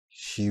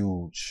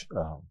huge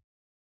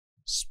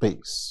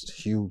space,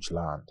 huge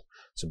land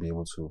to be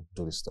able to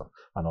do this stuff.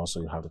 And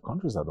also you have the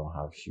countries that don't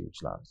have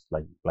huge land,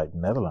 like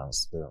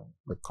Netherlands.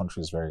 The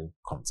country is very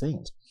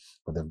contained,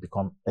 but they've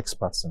become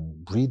experts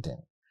in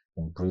breeding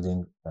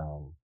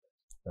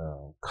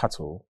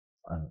cattle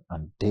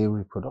and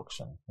dairy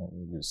production.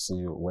 And you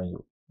see when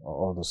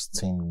all those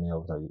steam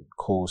milk that you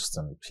coast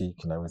and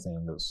peak and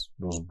everything,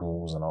 those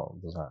bulls and all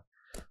those are.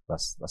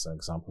 That's an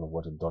example of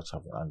what the Dutch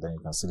have, and then you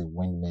can see the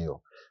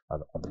windmill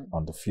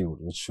on the field,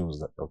 which shows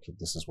that okay,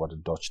 this is what the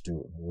Dutch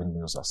do.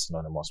 Windmills are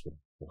synonymous with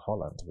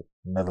Holland, with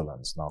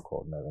Netherlands, now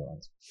called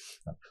Netherlands.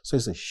 So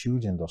it's a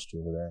huge industry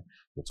over there.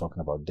 We're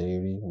talking about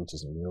dairy, which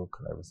is milk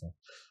and everything.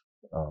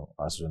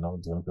 As you know,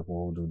 the only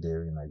people who do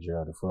dairy in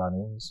Nigeria are the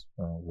Fulanis,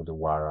 with the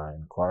Wara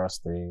in Kwara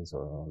State,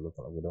 or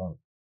local. We don't.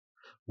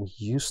 We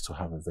used to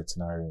have a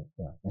veterinary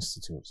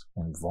institute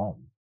in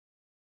Vom,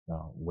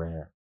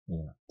 where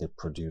they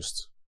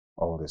produced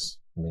all this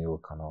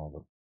milk and all,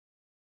 but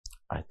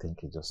I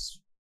think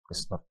it's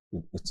not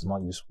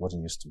what it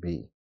used to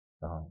be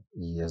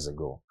years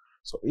ago.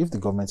 So if the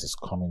government is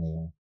coming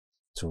in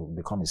to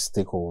become a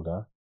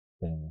stakeholder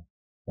in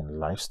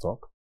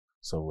livestock,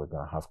 so we're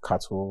gonna have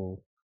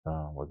cattle,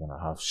 we're gonna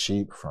have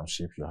sheep. From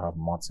sheep you have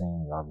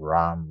mutton, you have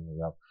ram,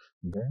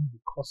 then the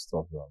cost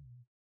of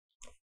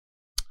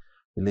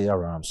layer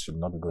rams should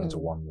not be going to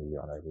 1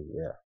 million every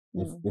year.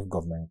 If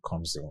government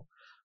comes in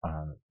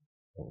and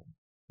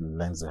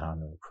lends a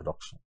hand in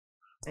production.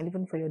 And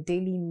even for your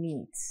daily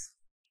needs.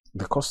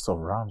 The cost of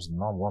rams is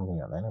not 1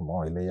 million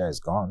anymore. Ilea is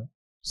gone.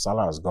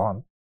 Salah is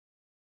gone.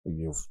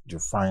 You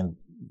find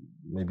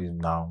maybe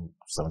now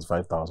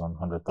 75,000,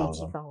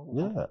 100,000.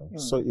 Yeah.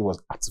 So it was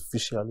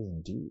artificially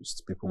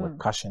induced. People were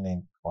cashing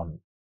in on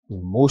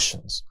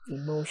emotions.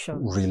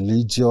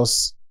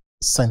 Religious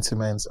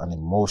sentiments and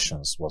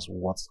emotions was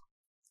what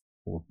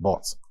we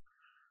bought.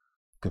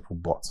 People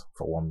bought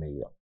for 1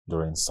 million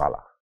during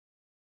Salah.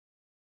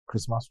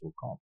 Christmas will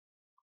come.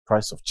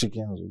 Price of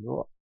chickens will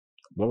go up.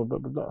 Blah, blah, blah,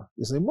 blah, blah.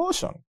 It's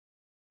emotion.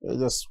 They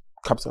just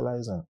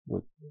capitalizing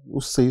with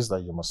who says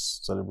that you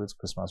must celebrate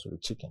Christmas with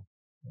a chicken.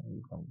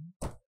 You can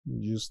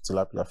use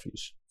tilapia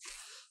fish.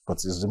 But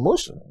it's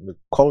emotion, the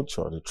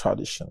culture, the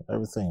tradition,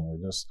 everything.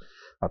 We just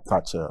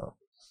attach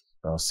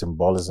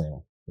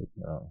symbolism with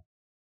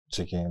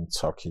chicken,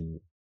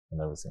 turkey,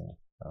 and everything.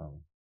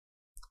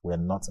 We're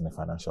not in a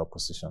financial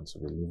position to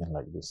be living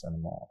like this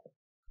anymore.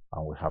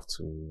 And we have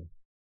to,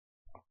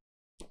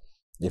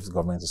 if the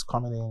government is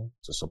coming in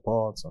to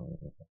support and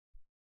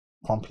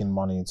pumping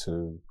money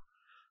to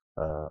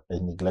a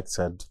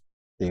neglected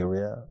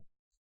area,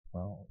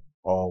 well,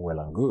 all well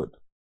and good.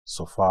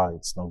 So far,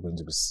 it's not going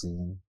to be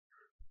seen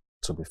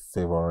to be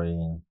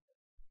favoring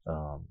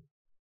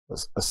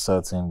a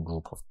certain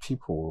group of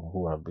people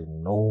who have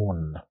been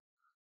known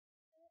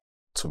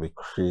to be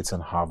creating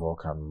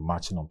havoc and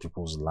marching on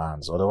people's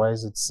lands.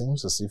 Otherwise, it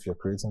seems as if you're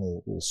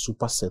creating a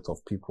superset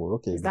of people.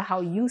 Okay, is that how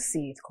you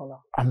see it, Kola?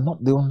 I'm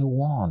not the only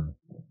one.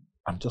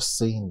 I'm just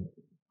saying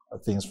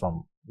things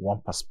from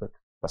one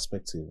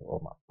perspective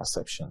or my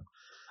perception.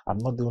 I'm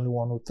not the only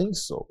one who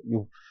thinks so.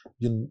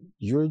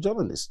 You're a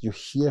journalist. You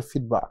hear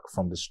feedback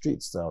from the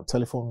streets,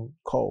 telephone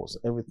calls,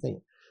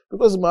 everything.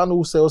 Because the man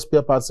who sells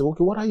spare parts says,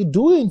 okay, what are you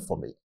doing for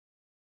me?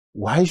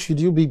 Why should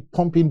you be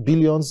pumping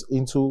billions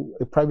into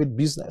a private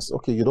business?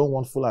 Okay, you don't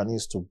want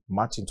Fulanis to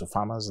march into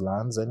farmers'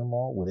 lands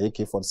anymore with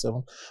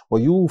AK-47, but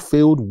you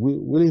failed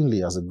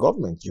willingly as a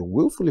government. You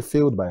willfully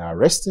failed by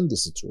arresting the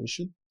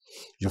situation.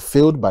 You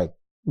failed by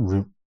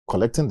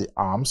collecting the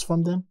arms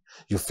from them.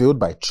 You failed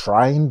by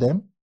trying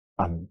them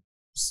and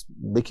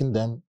making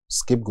them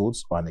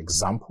scapegoats or an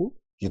example.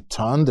 You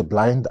turned a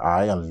blind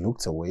eye and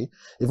looked away.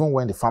 Even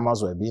when the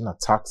farmers were being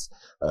attacked,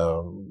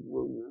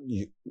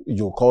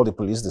 you call the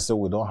police, they say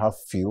we don't have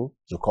fuel.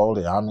 You call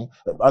the army.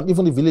 And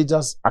even the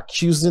villagers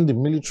accusing the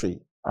military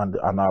and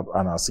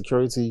our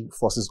security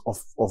forces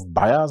of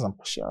bias and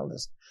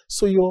partialness.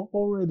 So you're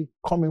already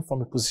coming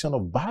from a position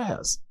of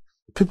bias.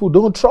 People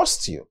don't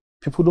trust you.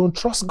 People don't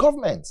trust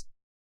government.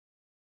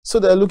 So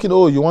they're looking,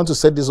 oh, you want to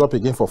set this up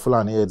again for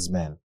Fulani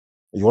herdsmen.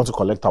 You want to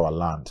collect our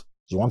land.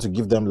 You want to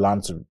give them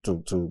land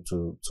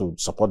to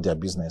support their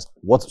business.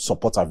 What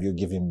support have you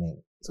given me?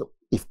 So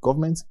if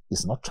government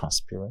is not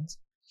transparent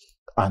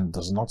and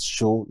does not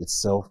show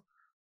itself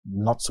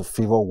not to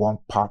favor one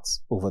part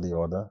over the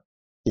other,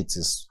 it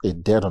is a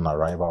dead on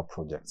arrival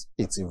project.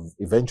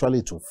 Eventually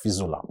it will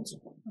fizzle out.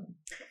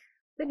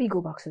 Let me go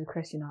back to the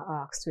question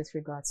I asked with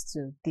regards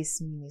to these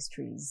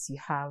ministries. You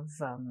have,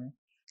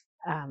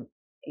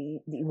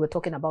 we're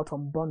talking about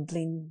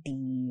unbundling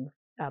the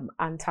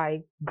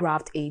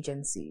anti-graft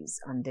agencies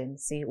and then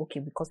say, okay,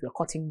 because we're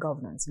cutting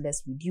governance,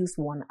 let's reduce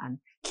one and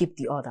keep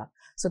the other.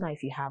 So now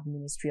if you have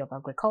Ministry of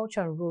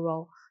Agriculture and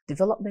Rural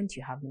Development,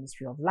 you have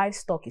Ministry of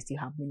Livestock, you still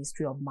have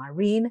Ministry of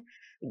Marine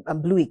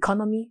and Blue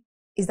Economy.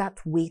 Is that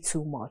way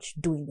too much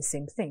doing the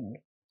same thing,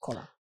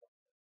 Kola?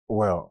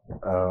 Well,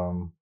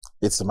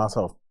 it's a matter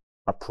of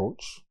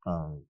approach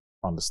and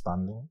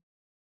understanding.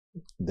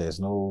 There's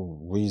no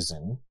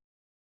reason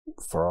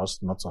for us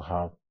not to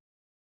have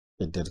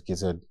a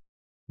dedicated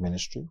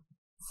ministry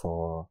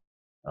for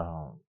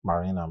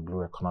marine and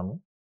blue economy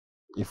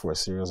if we're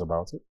serious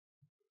about it.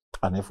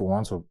 And if we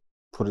want to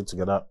put it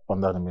together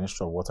under the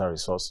Ministry of Water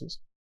Resources,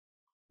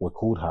 we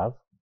could have,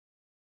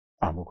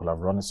 and we could have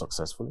run it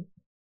successfully.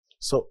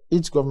 So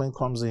each government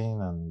comes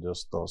in and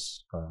just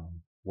does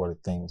what it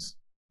thinks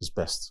is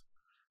best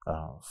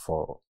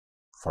for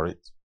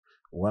it.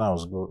 When I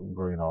was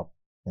growing up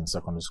in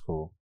secondary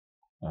school,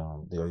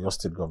 the Oyo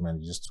State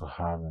government used to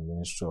have a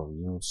Ministry of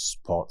Youth,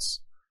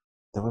 Sports.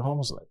 They were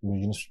almost like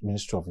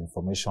Ministry of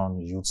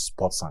Information, Youth,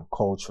 Sports and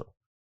Culture.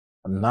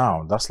 And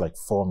now that's like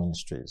 4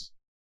 ministries,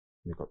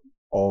 because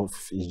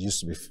it used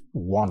to be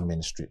one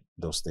ministry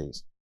those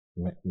days.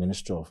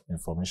 Ministry of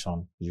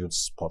Information, Youth,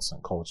 Sports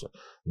and Culture.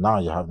 Now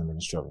you have the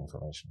Ministry of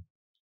Information.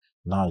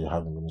 Now you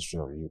have the Ministry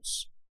of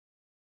Youth.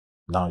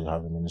 Now you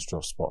have the Ministry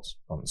of Sports.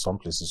 In some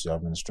places you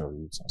have Ministry of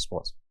Youth and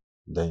Sports.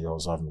 Then you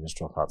also have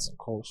Ministry of Arts and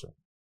Culture.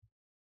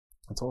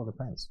 It all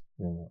depends.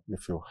 You know,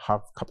 if you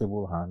have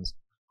capable hands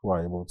who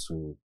are able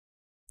to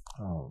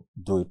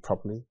do it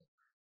properly,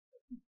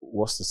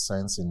 what's the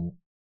sense in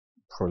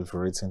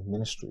proliferating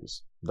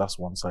ministries? That's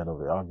one side of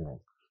the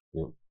argument.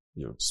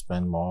 You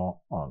spend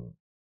more on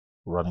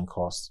running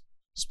costs,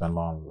 spend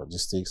more on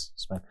logistics,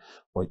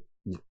 but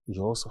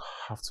you also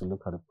have to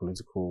look at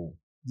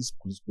these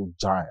political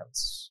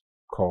giants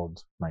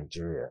called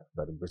Nigeria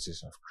that the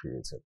British have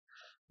created.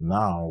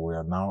 Now we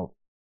are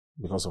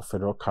because of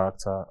federal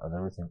character and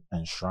everything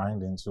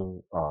enshrined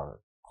into our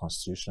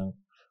constitution,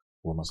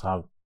 we must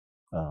have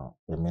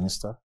a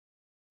minister,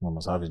 we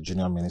must have a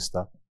junior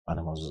minister, and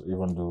it must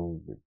even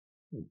do the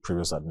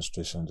previous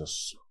administration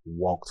just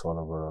walked all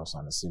over us,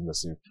 and it seemed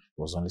as if it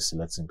was only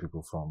selecting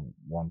people from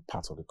one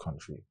part of the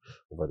country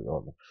over the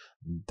other.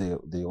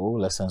 The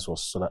whole essence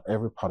was so that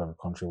every part of the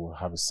country will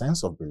have a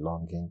sense of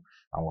belonging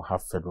and will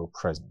have federal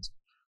presence.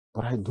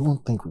 But I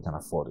don't think we can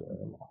afford it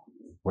anymore.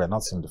 We're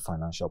not in the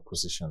financial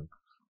position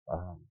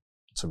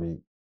to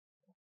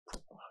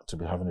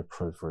be having a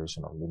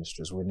proliferation of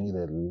ministries. We need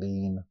a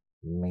lean,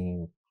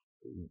 mean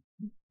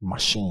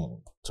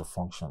machine to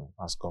function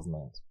as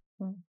government.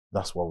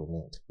 That's what we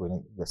need.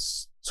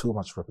 There's too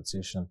much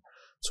repetition,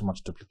 too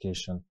much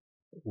duplication.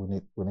 We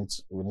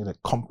need a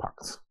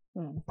compact.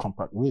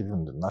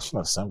 Even the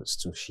National Assembly is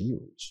too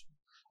huge.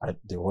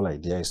 The whole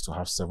idea is to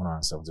have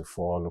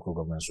 774 local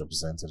governments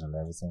represented and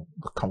everything.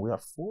 But can we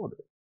afford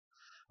it?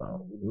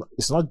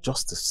 It's not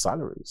just the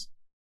salaries.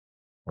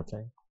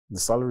 Okay, the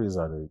salaries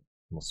are the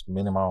most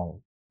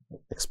minimal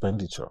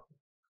expenditure.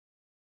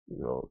 You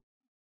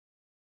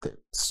know,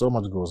 so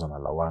much goes on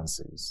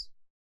allowances.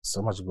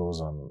 So much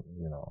goes on,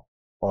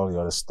 all the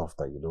other stuff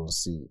that you don't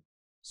see.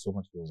 So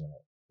much goes on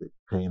the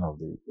paying of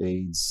the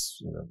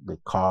aids, the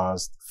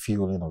cars,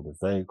 fueling of the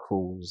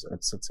vehicles,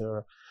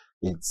 etc.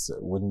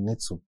 We need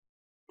to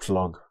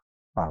plug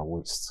our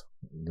waste.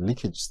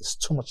 Leakage, there's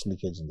too much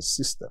leakage in the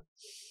system.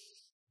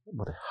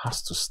 But it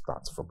has to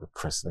start from the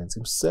president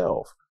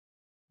himself.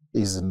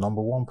 He's the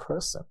number one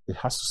person. It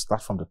has to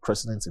start from the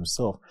president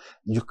himself.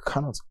 You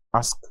cannot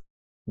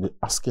be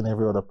asking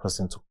every other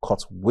person to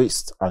cut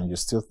waste, and you're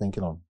still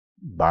thinking of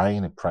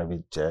buying a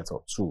private jet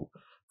or two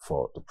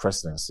for the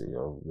presidency,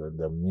 or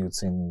they're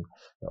muting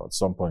at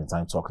some point in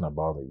time talking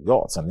about the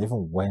yachts. And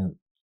even when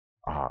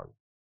our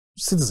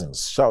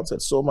citizens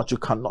shouted so much, you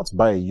cannot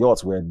buy a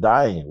yacht, we're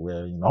dying,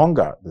 we're in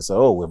hunger, they say,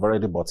 oh, we've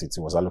already bought it.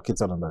 It was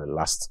allocated under the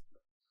last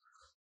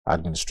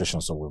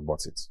administration, so we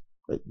bought it.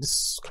 Like,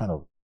 this kind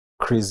of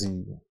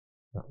crazy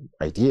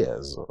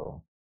ideas,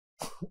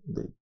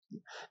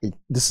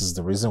 this is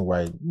the reason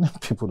why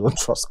people don't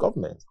trust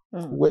government.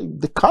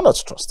 They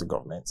cannot trust the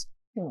government.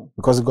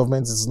 because the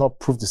government has not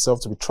proved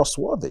itself to be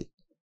trustworthy.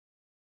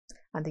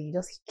 And then you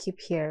just keep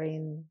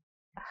hearing,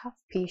 have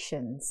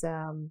patience,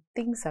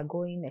 things are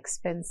going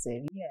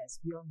expensive. Yes,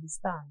 we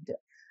understand.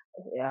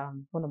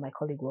 One of my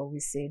colleagues will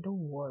always say, don't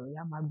worry,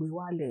 I'm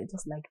Agbiwale,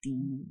 just like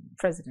the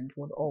president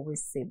would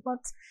always say. But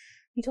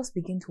you just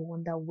begin to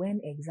wonder, when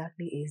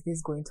exactly is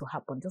this going to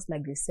happen? Just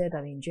like they said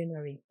that in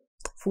January,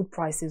 food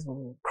prices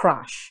will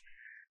crash.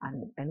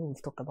 And I know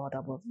we've talked about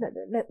that,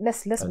 but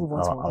let's move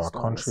on to our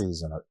country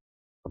is in an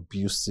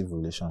abusive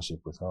relationship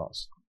with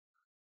us.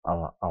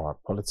 Our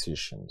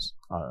politicians,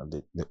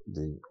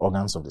 the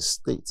organs of the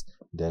state,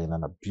 they're in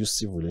an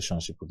abusive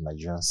relationship with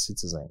Nigerian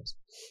citizens.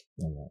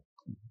 You know,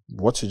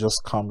 what you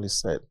just calmly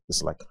said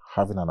is like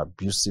having an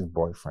abusive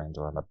boyfriend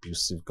or an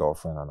abusive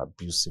girlfriend, an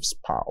abusive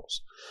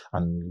spouse,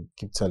 and you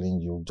keep telling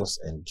you just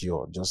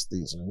endure, just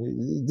this.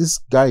 This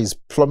guy is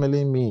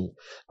plummeting me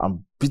and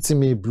beating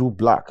me blue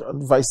black,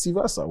 and vice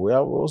versa. We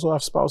also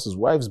have spouses,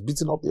 wives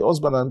beating up the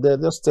husband, and they're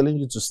just telling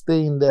you to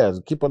stay in there,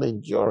 to keep on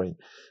enduring.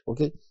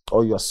 Okay,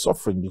 or you are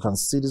suffering. You can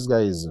see this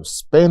guy is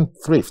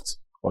spendthrift,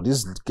 or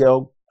this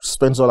girl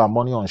spends all her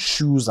money on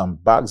shoes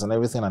and bags and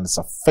everything, and it's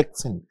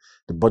affecting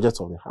the budget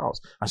of the house.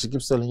 And she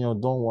keeps telling you,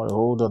 don't worry,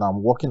 hold on,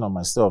 I'm working on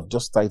myself,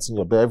 just tighten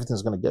your belt,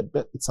 everything's going to get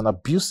better. It's an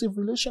abusive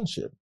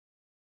relationship.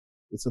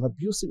 It's an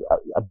abusive,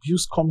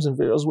 abuse comes in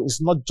various ways.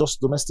 It's not just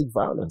domestic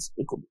violence.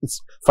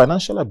 It's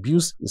financial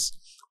abuse is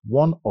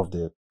one of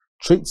the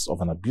traits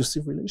of an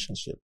abusive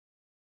relationship.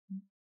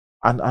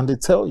 And they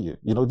tell you,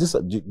 you know,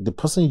 the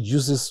person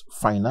uses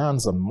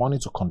finance and money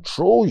to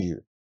control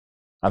you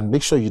and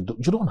make sure you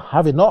don't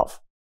have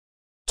enough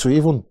to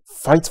even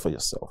fight for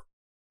yourself.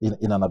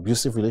 In an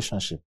abusive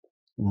relationship,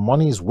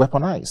 money is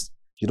weaponized.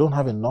 You don't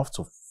have enough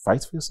to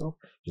fight for yourself.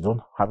 You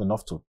don't have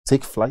enough to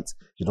take flight.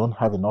 You don't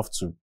have enough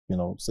to, you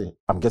know, say,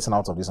 I'm getting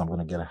out of this, I'm going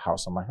to get a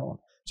house on my own.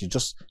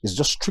 It's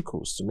just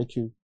trickles to make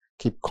you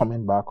keep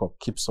coming back or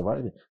keep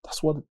surviving.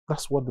 That's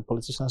what the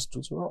politicians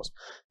do to us.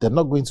 They're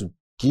not going to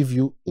give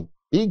you a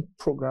big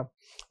program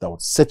that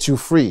would set you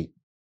free,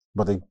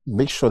 but they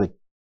make sure they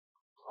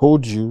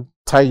hold you,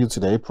 tie you to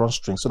the apron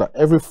string, so that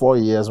every 4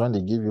 years, when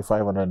they give you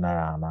 500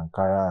 naira and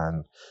ankara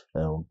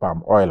and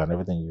palm oil and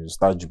everything, you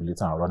start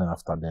jubilating and running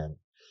after them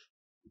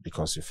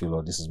because you feel,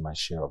 oh, this is my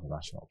share of the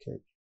national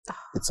cake.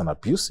 It's an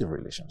abusive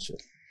relationship.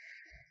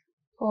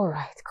 All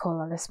right,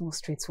 Kola, let's move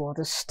straight to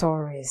other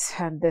stories.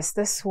 And there's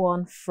this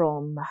one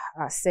from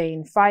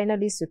saying,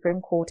 finally,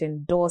 Supreme Court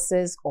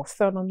endorses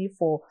autonomy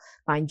for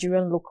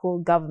Nigerian local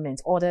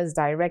government, orders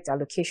direct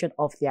allocation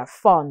of their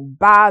fund,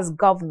 bars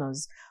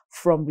governors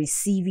from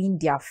receiving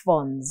their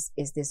funds.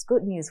 Is this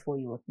good news for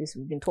you?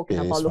 We've been talking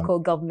about local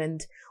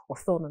government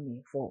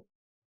autonomy for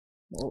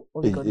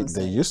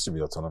there used to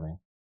be autonomy.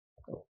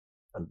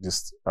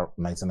 This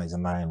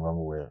 1999, when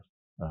we were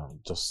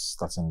just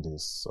starting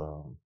this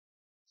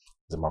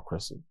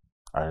democracy,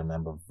 I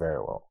remember very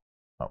well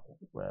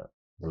where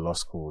the law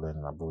school then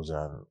in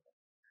Abuja,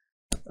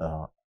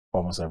 and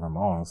almost every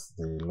month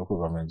the local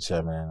government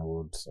chairman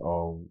would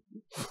all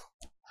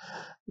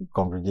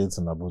congregate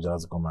in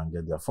Abuja to come and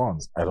get their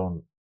funds. I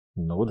don't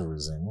know the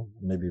reason.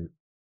 Maybe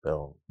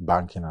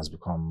banking has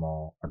become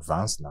more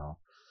advanced now.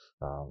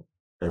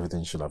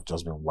 Everything should have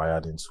just been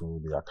wired into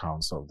the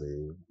accounts of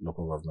the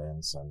local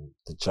governments, and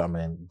the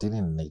chairman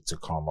didn't need to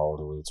come all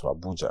the way to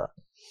Abuja.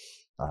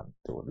 And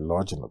they would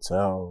lodge in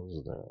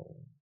hotels.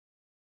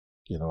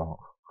 You know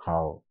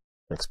how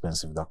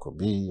expensive that could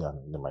be,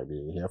 and they might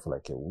be here for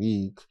like a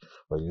week,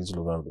 but you need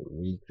to look out the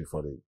week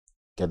before they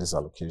get this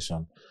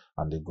allocation,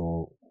 and they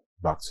go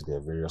back to their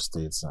various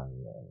states, and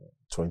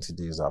 20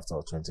 days after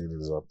or 20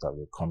 days after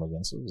they come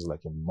again. So it's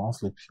like a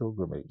monthly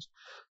pilgrimage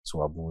to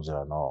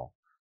Abuja and all,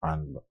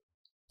 and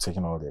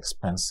taking all the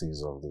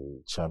expenses of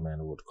the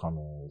chairman would come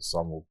in.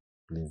 Some would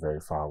live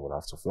very far, would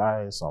have to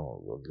fly. Some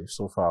would live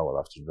so far, would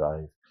have to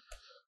drive.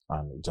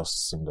 And it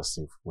just seemed as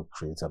if we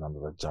created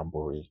another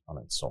jamboree on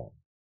its own.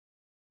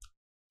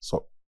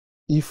 So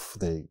if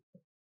the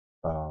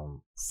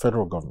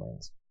federal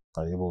government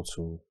are able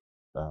to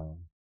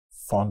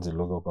fund the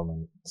local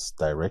governments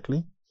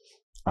directly,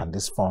 and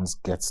these funds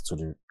get to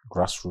the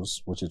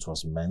grassroots, which it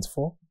was meant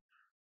for,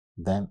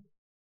 then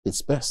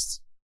it's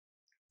best.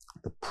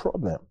 The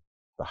problem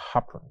that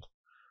happened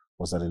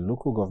was that the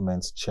local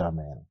government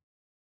chairmen,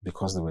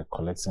 because they were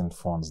collecting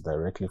funds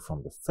directly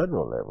from the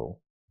federal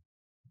level,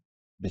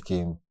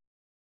 became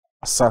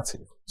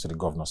assertive to the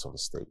governors of the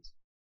state,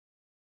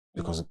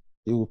 because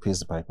he who pays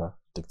the piper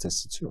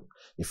dictates the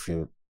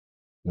tune.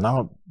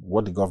 Now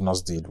what the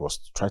governors did was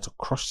to try to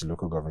crush the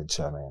local government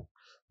chairman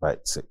by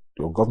saying,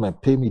 your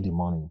government pay me the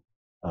money,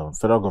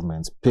 federal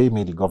government pay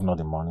me the governor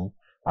the money,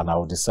 and I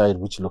will decide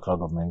which local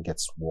government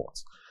gets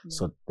what.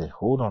 So they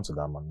hold on to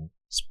that money,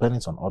 spend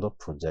it on other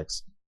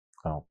projects,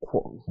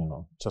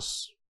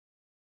 just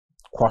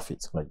quaff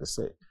it, like they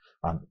say.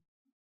 And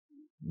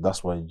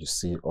that's why you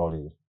see all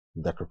the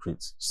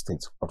decrepit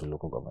state of the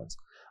local government.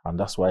 And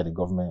that's why the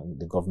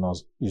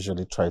governors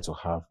usually try to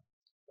have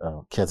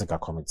caretaker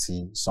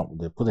committee.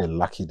 They put a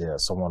lackey there,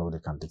 someone who they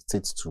can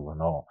dictate to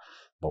and all.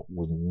 But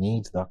we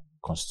need that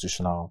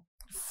constitutional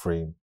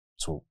frame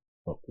to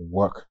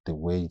work the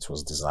way it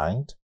was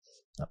designed,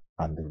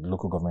 and the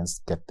local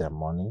governments get their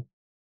money.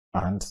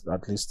 And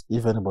at least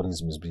if anybody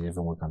is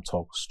misbehaving, we can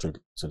talk straight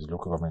to the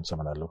local government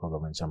chairman that the local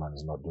government chairman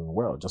is not doing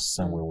well, just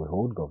the same way we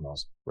hold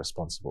governors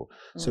responsible.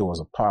 So it was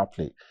a power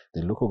play.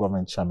 The local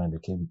government chairman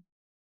became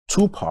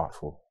too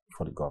powerful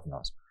for the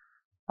governors,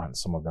 and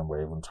some of them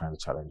were even trying to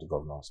challenge the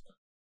governors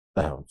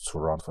to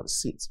run for the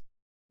seat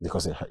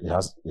because it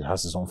has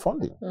its own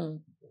funding.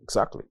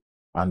 Exactly.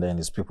 And then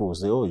his people will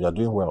say, "Oh, you're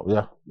doing well.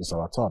 Yeah, it's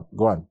our turn.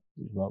 Go on.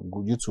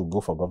 You two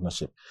go for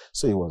governorship."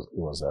 So it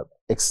was an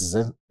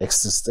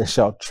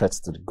existential threat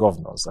to the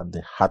governors, and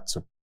they had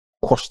to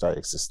quash that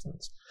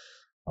existence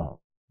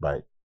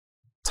by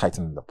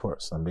tightening the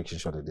purse and making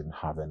sure they didn't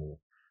have any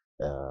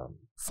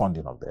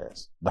funding of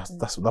theirs.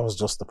 That was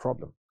just the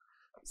problem.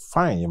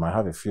 Fine, you might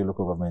have a few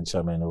local government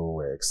chairmen who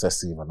were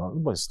excessive and all,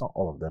 but it's not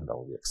all of them that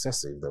will be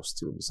excessive. There'll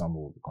still be some who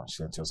will be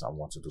conscientious and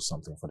want to do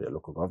something for their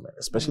local government,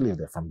 especially if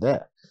they're from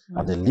there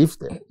and they live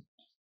there.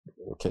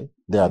 Okay,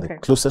 they are the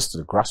closest to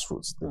the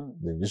grassroots.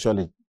 They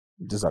usually,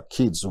 these are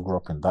kids who grew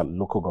up in that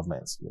local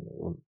government.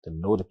 They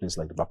know the place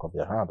like the back of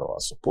their hand, or are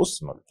supposed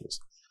to know the place,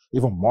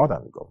 even more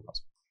than the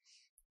governors.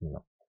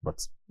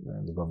 But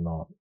the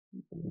governor,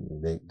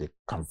 they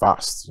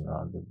canvassed.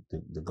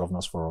 The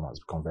governors forum has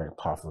become very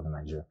powerful in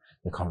Nigeria.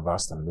 They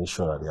canvassed and made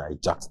sure that they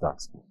hijacked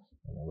that.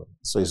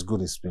 So it's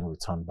good it's been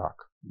returned back,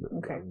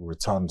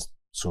 returned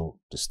to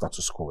the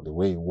status quo, the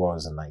way it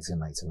was in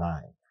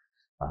 1999.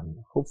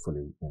 And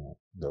hopefully,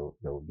 there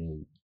will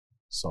be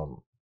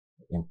some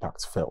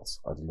impact felt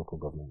at the local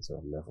government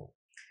level.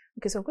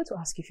 Okay, so I'm going to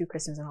ask you a few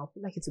questions, and I'll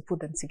like you to put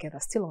them together,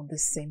 still on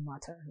this same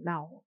matter.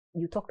 Now,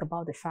 you talked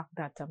about the fact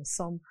that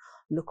some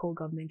local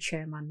government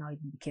chairman now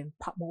became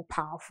more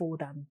powerful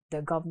than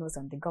the governors,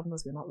 and the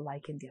governors were not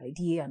liking the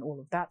idea and all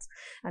of that.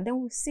 And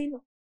then we've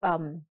seen,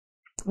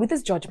 with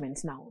this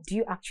judgment now, do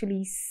you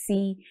actually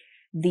see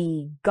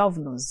the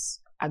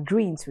governors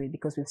agreeing to it?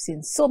 Because we've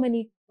seen so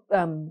many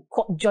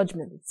court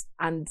judgments,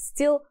 and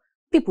still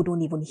people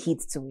don't even heed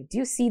to it. Do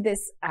you see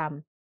this?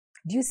 Do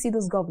you see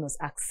those governors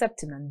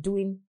accepting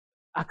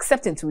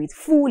to it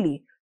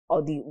fully,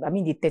 or the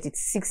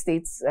 36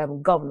 states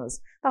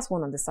governors? That's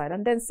one on the side.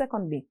 And then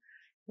secondly,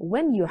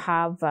 when you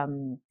have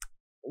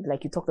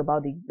like you talked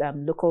about the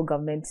local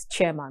government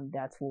chairman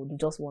that would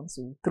just want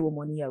to throw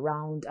money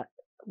around,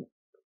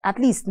 at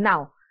least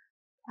now,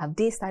 have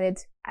they started?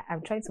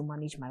 I'm trying to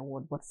manage my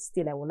word, but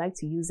still I would like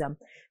to use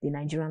the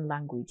Nigerian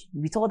language.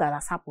 With all that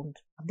has happened,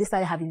 have they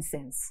started having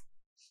sense?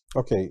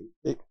 Okay,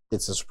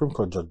 it's a Supreme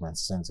Court judgment,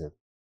 isn't it?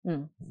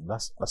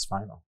 That's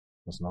final.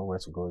 There's nowhere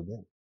to go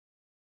again.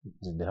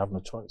 They have no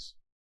choice.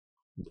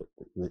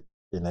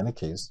 In any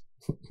case,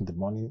 the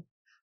money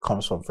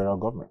comes from federal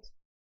government.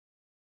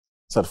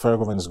 So the federal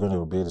government is going to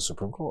obey the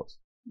Supreme Court.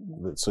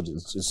 So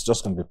it's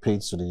just going to be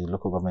paid to the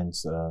local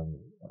government's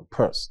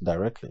purse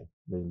directly.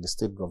 The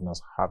state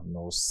governors have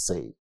no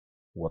say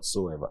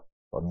whatsoever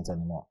on it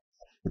anymore.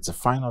 It's a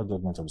final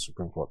judgment of the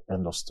Supreme Court.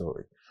 End of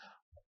story.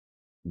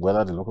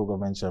 Whether the local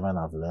government chairman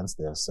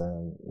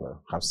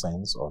have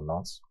sense or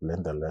not,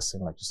 learned their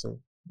lesson, like you say,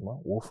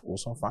 we'll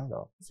soon find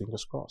out.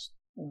 Fingers crossed.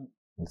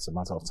 It's a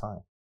matter of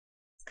time.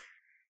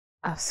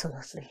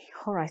 Absolutely.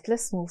 All right,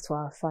 let's move to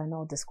our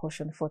final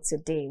discussion for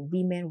today.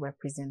 Women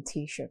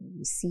representation.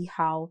 We see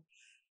how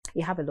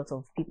you have a lot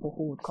of people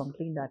who would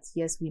complain that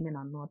yes, women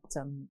are not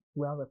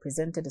well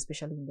represented,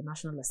 especially in the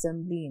National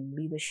Assembly, in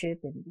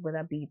leadership, and whether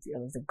it be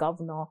as the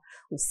governor.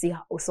 We see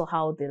also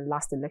how the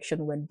last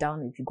election went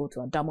down. If you go to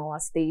Adamawa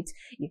State,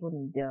 even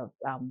in the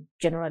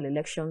general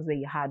elections where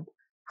you had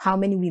how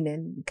many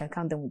women, you can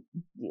count them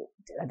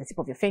at the tip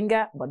of your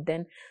finger, but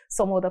then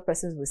some other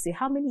persons will say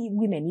how many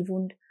women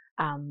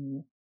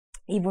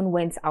even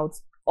went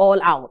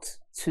all out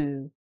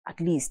to at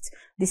least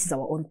this is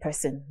our own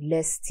person,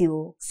 let's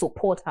still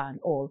support her and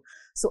all.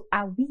 So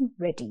are we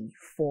ready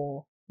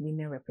for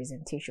women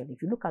representation?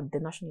 If you look at the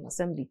National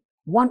Assembly,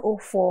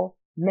 104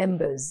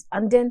 members,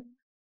 and then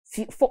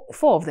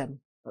four of them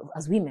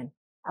as women.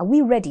 Are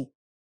we ready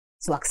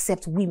to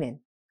accept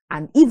women?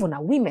 And even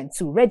are women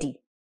too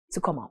ready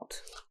to come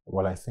out?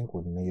 Well, I think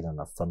we need an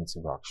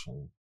affirmative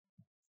action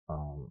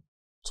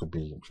to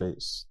be in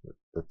place.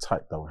 The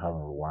type that we have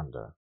in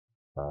Rwanda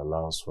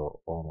allows for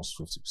almost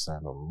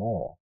 50% or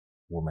more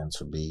women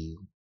to be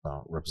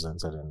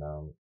represented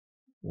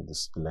in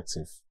these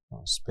elective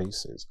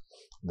spaces.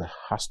 There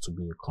has to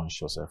be a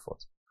conscious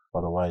effort.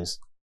 Otherwise,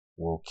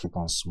 we'll keep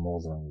on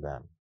smothering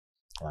them.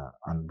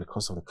 And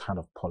because of the kind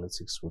of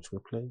politics which we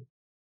play,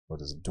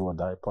 what is do or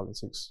die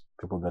politics,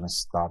 people getting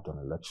stabbed on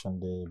election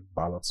day,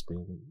 ballots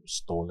being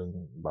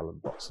stolen,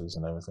 ballot boxes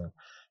and everything.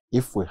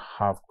 If we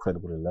have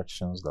credible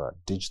elections that are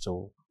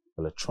digital,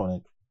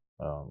 electronic,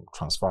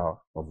 transfer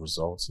of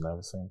results and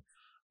everything,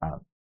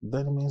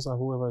 then it means that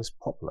whoever is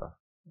popular,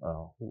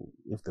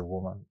 if the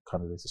woman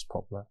candidate is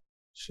popular,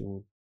 she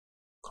will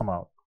come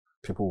out.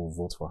 People will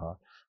vote for her.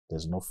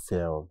 There's no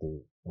fear of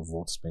the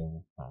votes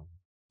being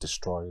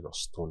destroyed or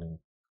stolen,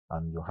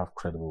 and you have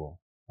credible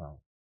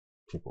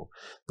people.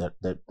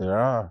 There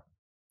are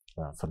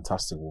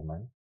fantastic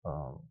women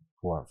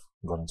who have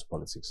gone into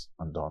politics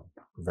and done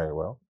very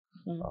well.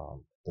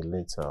 The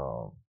late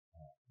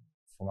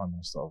former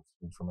Minister of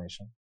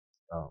Information,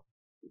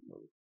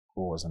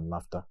 who was in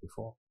NAFTA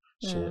before,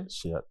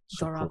 she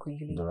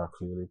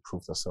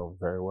proved herself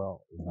very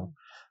well, you know,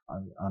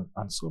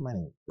 and so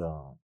many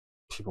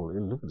people.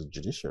 You look at the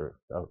judiciary,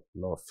 a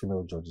lot of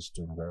female judges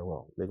doing very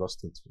well. Lagos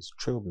State is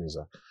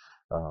trailblazer.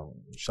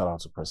 Shout out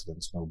to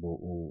President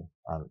Tinubu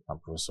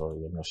and Professor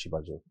Yemi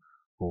Osinbajo,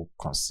 who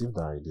conceived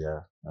the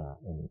idea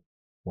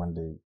when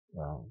they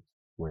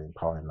were in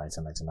power in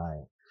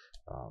 1999.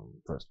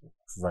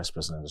 Vice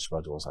President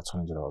Osinbajo was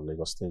Attorney General of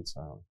Lagos State,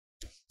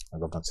 and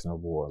Governor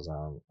Tinubu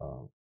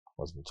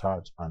was in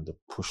charge, and they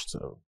pushed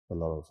a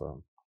lot of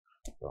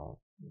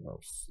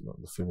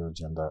the female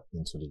gender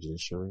into the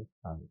judiciary,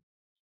 and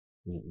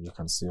you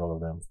can see all of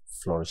them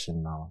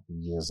flourishing now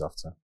years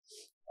after.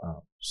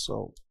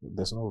 So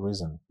there's no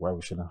reason why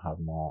we shouldn't have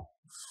more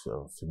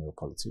female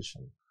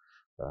politicians.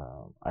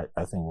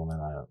 I think women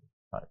are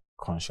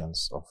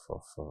conscious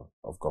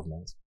of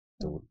government.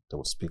 They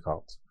would speak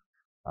out,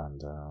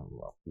 and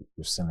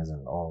we've seen it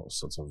in all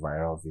sorts of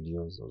viral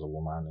videos. There was a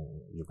woman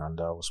in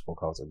Uganda who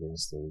spoke out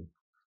against the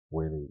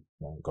way the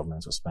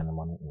government was spending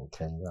money in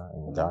Kenya,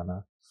 in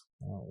Ghana.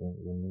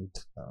 We need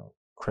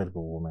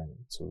credible women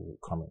to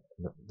come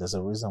in. There's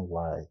a reason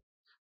why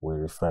we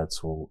refer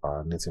to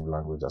our native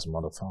language as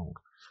mother tongue,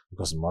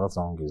 because mother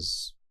tongue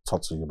is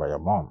taught to you by your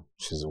mom.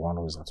 She's the one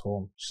who is at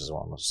home. She's the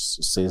one who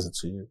says it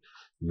to you.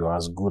 You're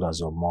as good as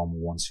your mom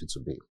wants you to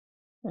be.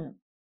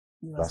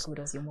 You're as good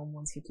as your mom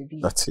wants you to be.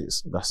 That's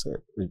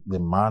it. The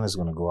man is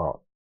going to go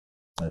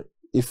out.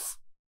 If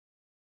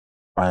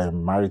I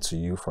am married to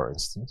you, for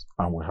instance,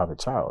 and we have a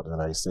child,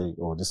 and I say,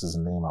 oh, this is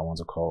the name I want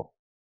to call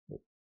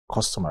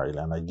customarily,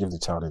 and I give the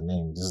child a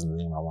name. This is the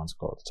name I want to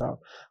call the child.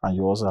 And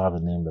you also have a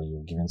name that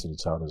you've given to the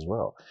child as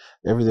well.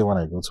 Every day when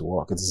I go to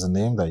work, it is a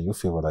name that you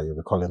feel that you'll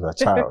be calling that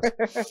child.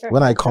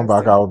 When I come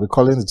back, I will be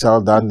calling the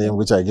child that name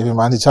which I give him,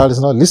 and the child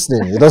is not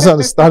listening. He doesn't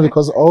understand,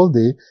 because all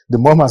day the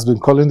mom has been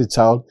calling the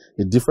child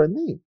a different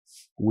name.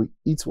 We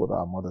eat what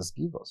our mothers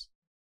give us.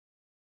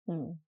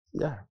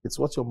 Yeah, it's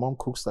what your mom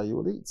cooks that you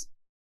will eat.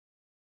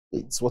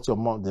 It's what your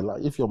mom,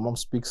 if your mom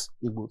speaks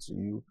Igbo to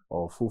you,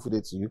 or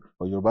Fulfude to you,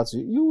 or Yoruba to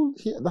you, you will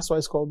hear. That's why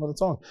it's called mother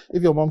tongue.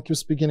 If your mom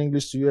keeps speaking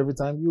English to you every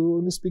time, you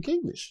only speak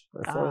English,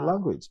 a foreign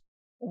language.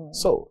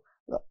 So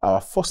our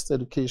first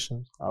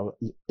education,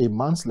 a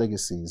man's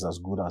legacy is as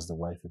good as the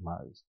wife he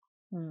marries.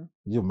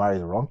 You marry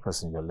the wrong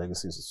person, your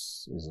legacy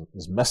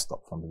is messed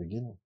up from the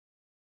beginning,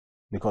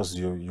 because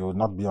you'll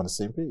not be on the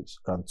same page.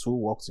 Can two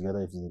work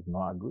together if they do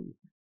not agree?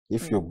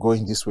 If you're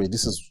going this way,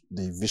 this is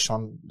the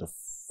vision the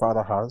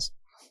father has,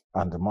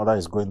 and the mother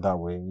is going that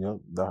way,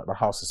 the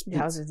house is split.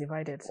 The house is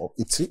divided.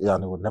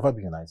 And it will never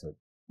be united.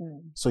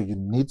 So you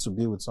need to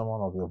be with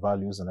someone of your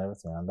values and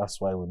everything, and that's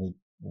why we need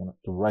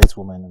the right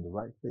woman in the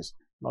right place.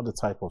 Not the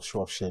type of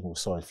show of shame we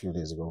saw a few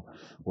days ago,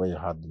 where you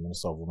had the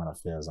Minister of Women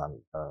Affairs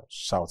and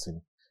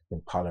shouting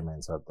in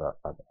Parliament at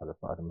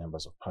the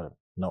members of Parliament.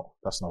 No,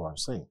 that's not what I'm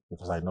saying,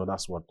 because I know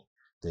that's what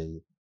the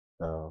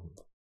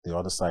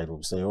other side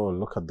will say. Oh,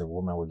 look at the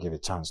woman we gave a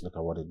chance. Look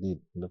at what they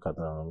did. Look at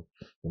the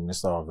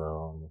Minister of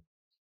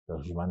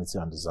Humanity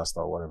and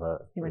Disaster, or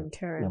whatever,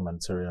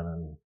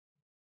 humanitarian,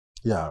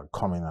 and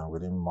coming and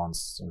within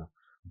months,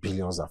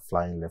 billions are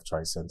flying left,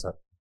 right, center.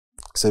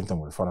 Same thing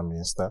with the foreign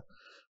minister,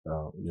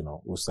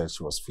 who said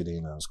she was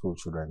feeding school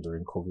children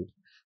during COVID.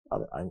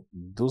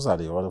 Those are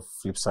the other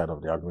flip side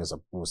of the arguments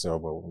that people say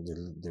about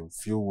the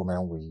few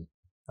women we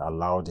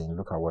allowed in.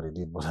 Look at what they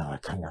did, but I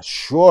can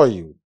assure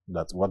you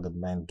that what the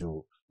men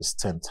do is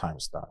 10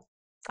 times that.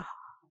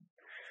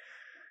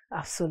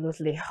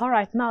 Absolutely. All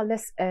right, now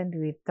let's end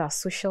with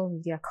social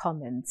media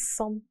comments.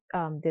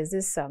 There's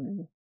this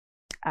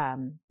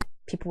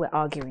people were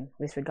arguing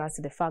with regards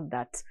to the fact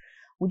that,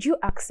 would you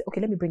accept? Okay,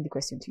 let me bring the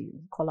question to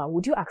you, Kola.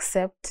 Would you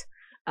accept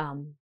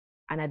an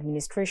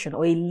administration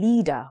or a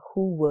leader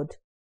who would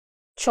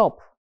chop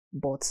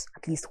but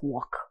at least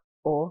work,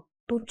 or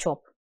don't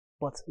chop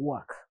but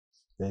work?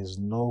 There is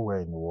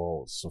nowhere in the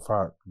world, so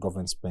far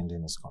government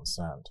spending is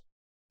concerned,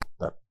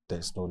 that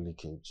there's no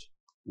leakage.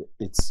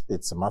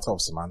 It's a matter of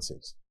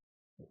semantics.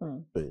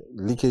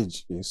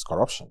 Leakage is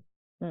corruption.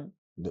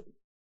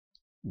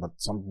 But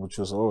some people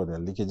choose, there are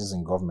leakages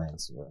in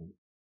government.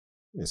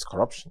 It's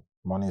corruption.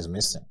 Money is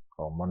missing,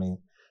 or money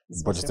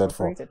is budgeted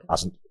for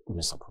as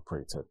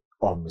misappropriated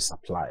or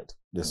misapplied.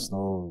 There's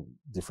no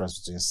difference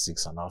between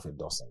 6 and half a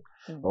dozen.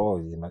 He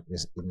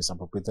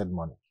misappropriated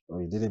money,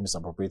 or he didn't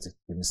misappropriate it,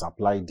 he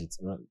misapplied it.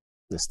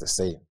 It's the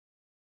same.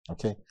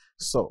 Okay,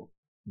 so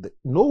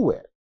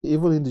nowhere.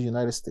 Even in the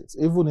United States,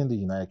 even in the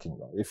United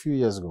Kingdom, a few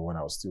years ago when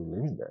I was still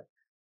living there,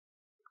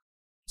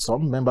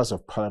 some members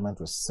of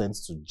parliament were sent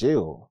to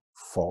jail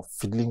for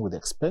fiddling with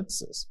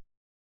expenses.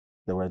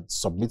 They were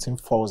submitting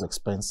false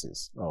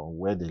expenses,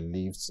 where they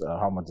lived,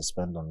 how much they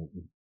spent on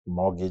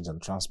mortgage and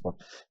transport,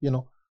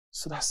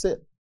 So that's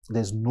it.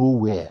 There's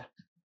nowhere.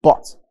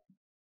 But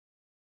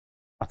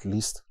at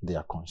least they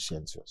are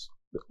conscientious.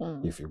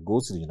 If you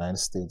go to the United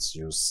States,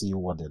 you'll see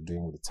what they're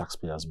doing with the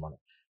taxpayers' money.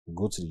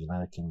 Go to the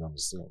United Kingdom, the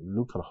same.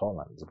 Look at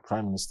Holland, the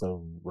Prime Minister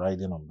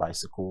riding on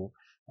bicycle,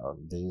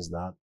 this,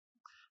 that.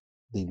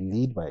 They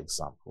lead by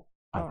example,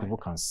 and people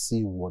can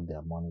see what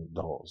their money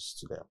does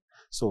to them.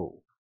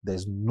 So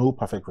there's no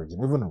perfect regime.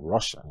 Even in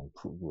Russia,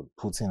 with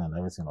Putin and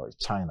everything, or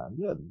China,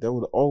 yeah, there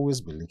would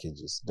always be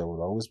leakages. There would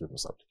always be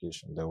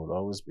misapplication. There would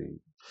always be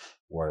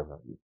whatever.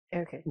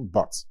 Okay.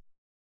 But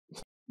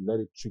let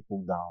it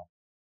trickle down.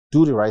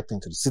 Do the right thing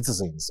to the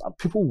citizens, and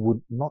people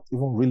would not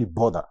even really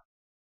bother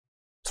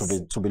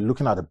to be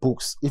looking at the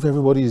books if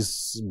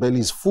everybody's belly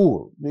is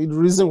full. The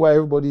reason why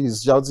everybody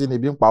is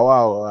shouting being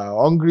power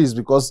or hungry is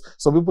because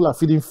some people are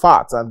feeling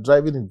fat and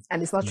driving in,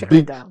 and it's not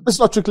trickling down. It's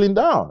not trickling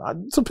down,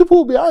 and so people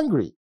will be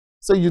angry.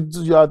 So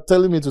you are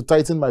telling me to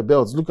tighten my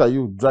belts. Look at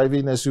you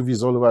driving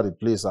SUVs all over the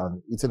place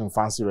and eating in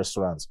fancy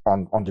restaurants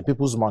on the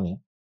people's money,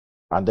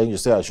 and then you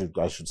say I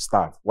should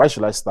starve. Why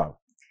should I starve?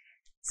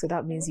 So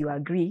that means you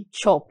agree,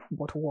 chop,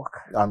 but work.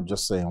 I'm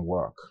just saying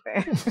work.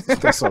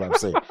 That's all I'm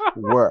saying.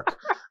 Work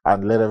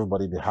and let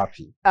everybody be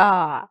happy.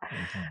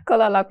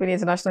 Kola Alapinni,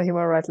 international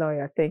human rights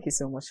lawyer. Thank you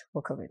so much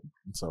for coming.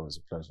 It's always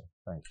a pleasure.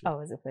 Thank you.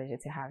 Always a pleasure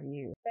to have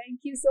you. Thank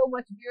you so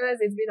much, viewers.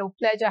 It's been a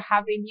pleasure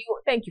having you.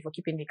 Thank you for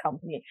keeping me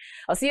company.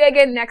 I'll see you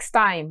again next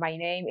time. My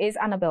name is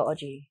Annabelle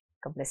Oji.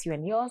 God bless you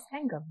and yours,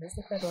 and God bless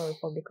the Federal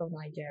Republic of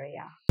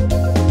Nigeria.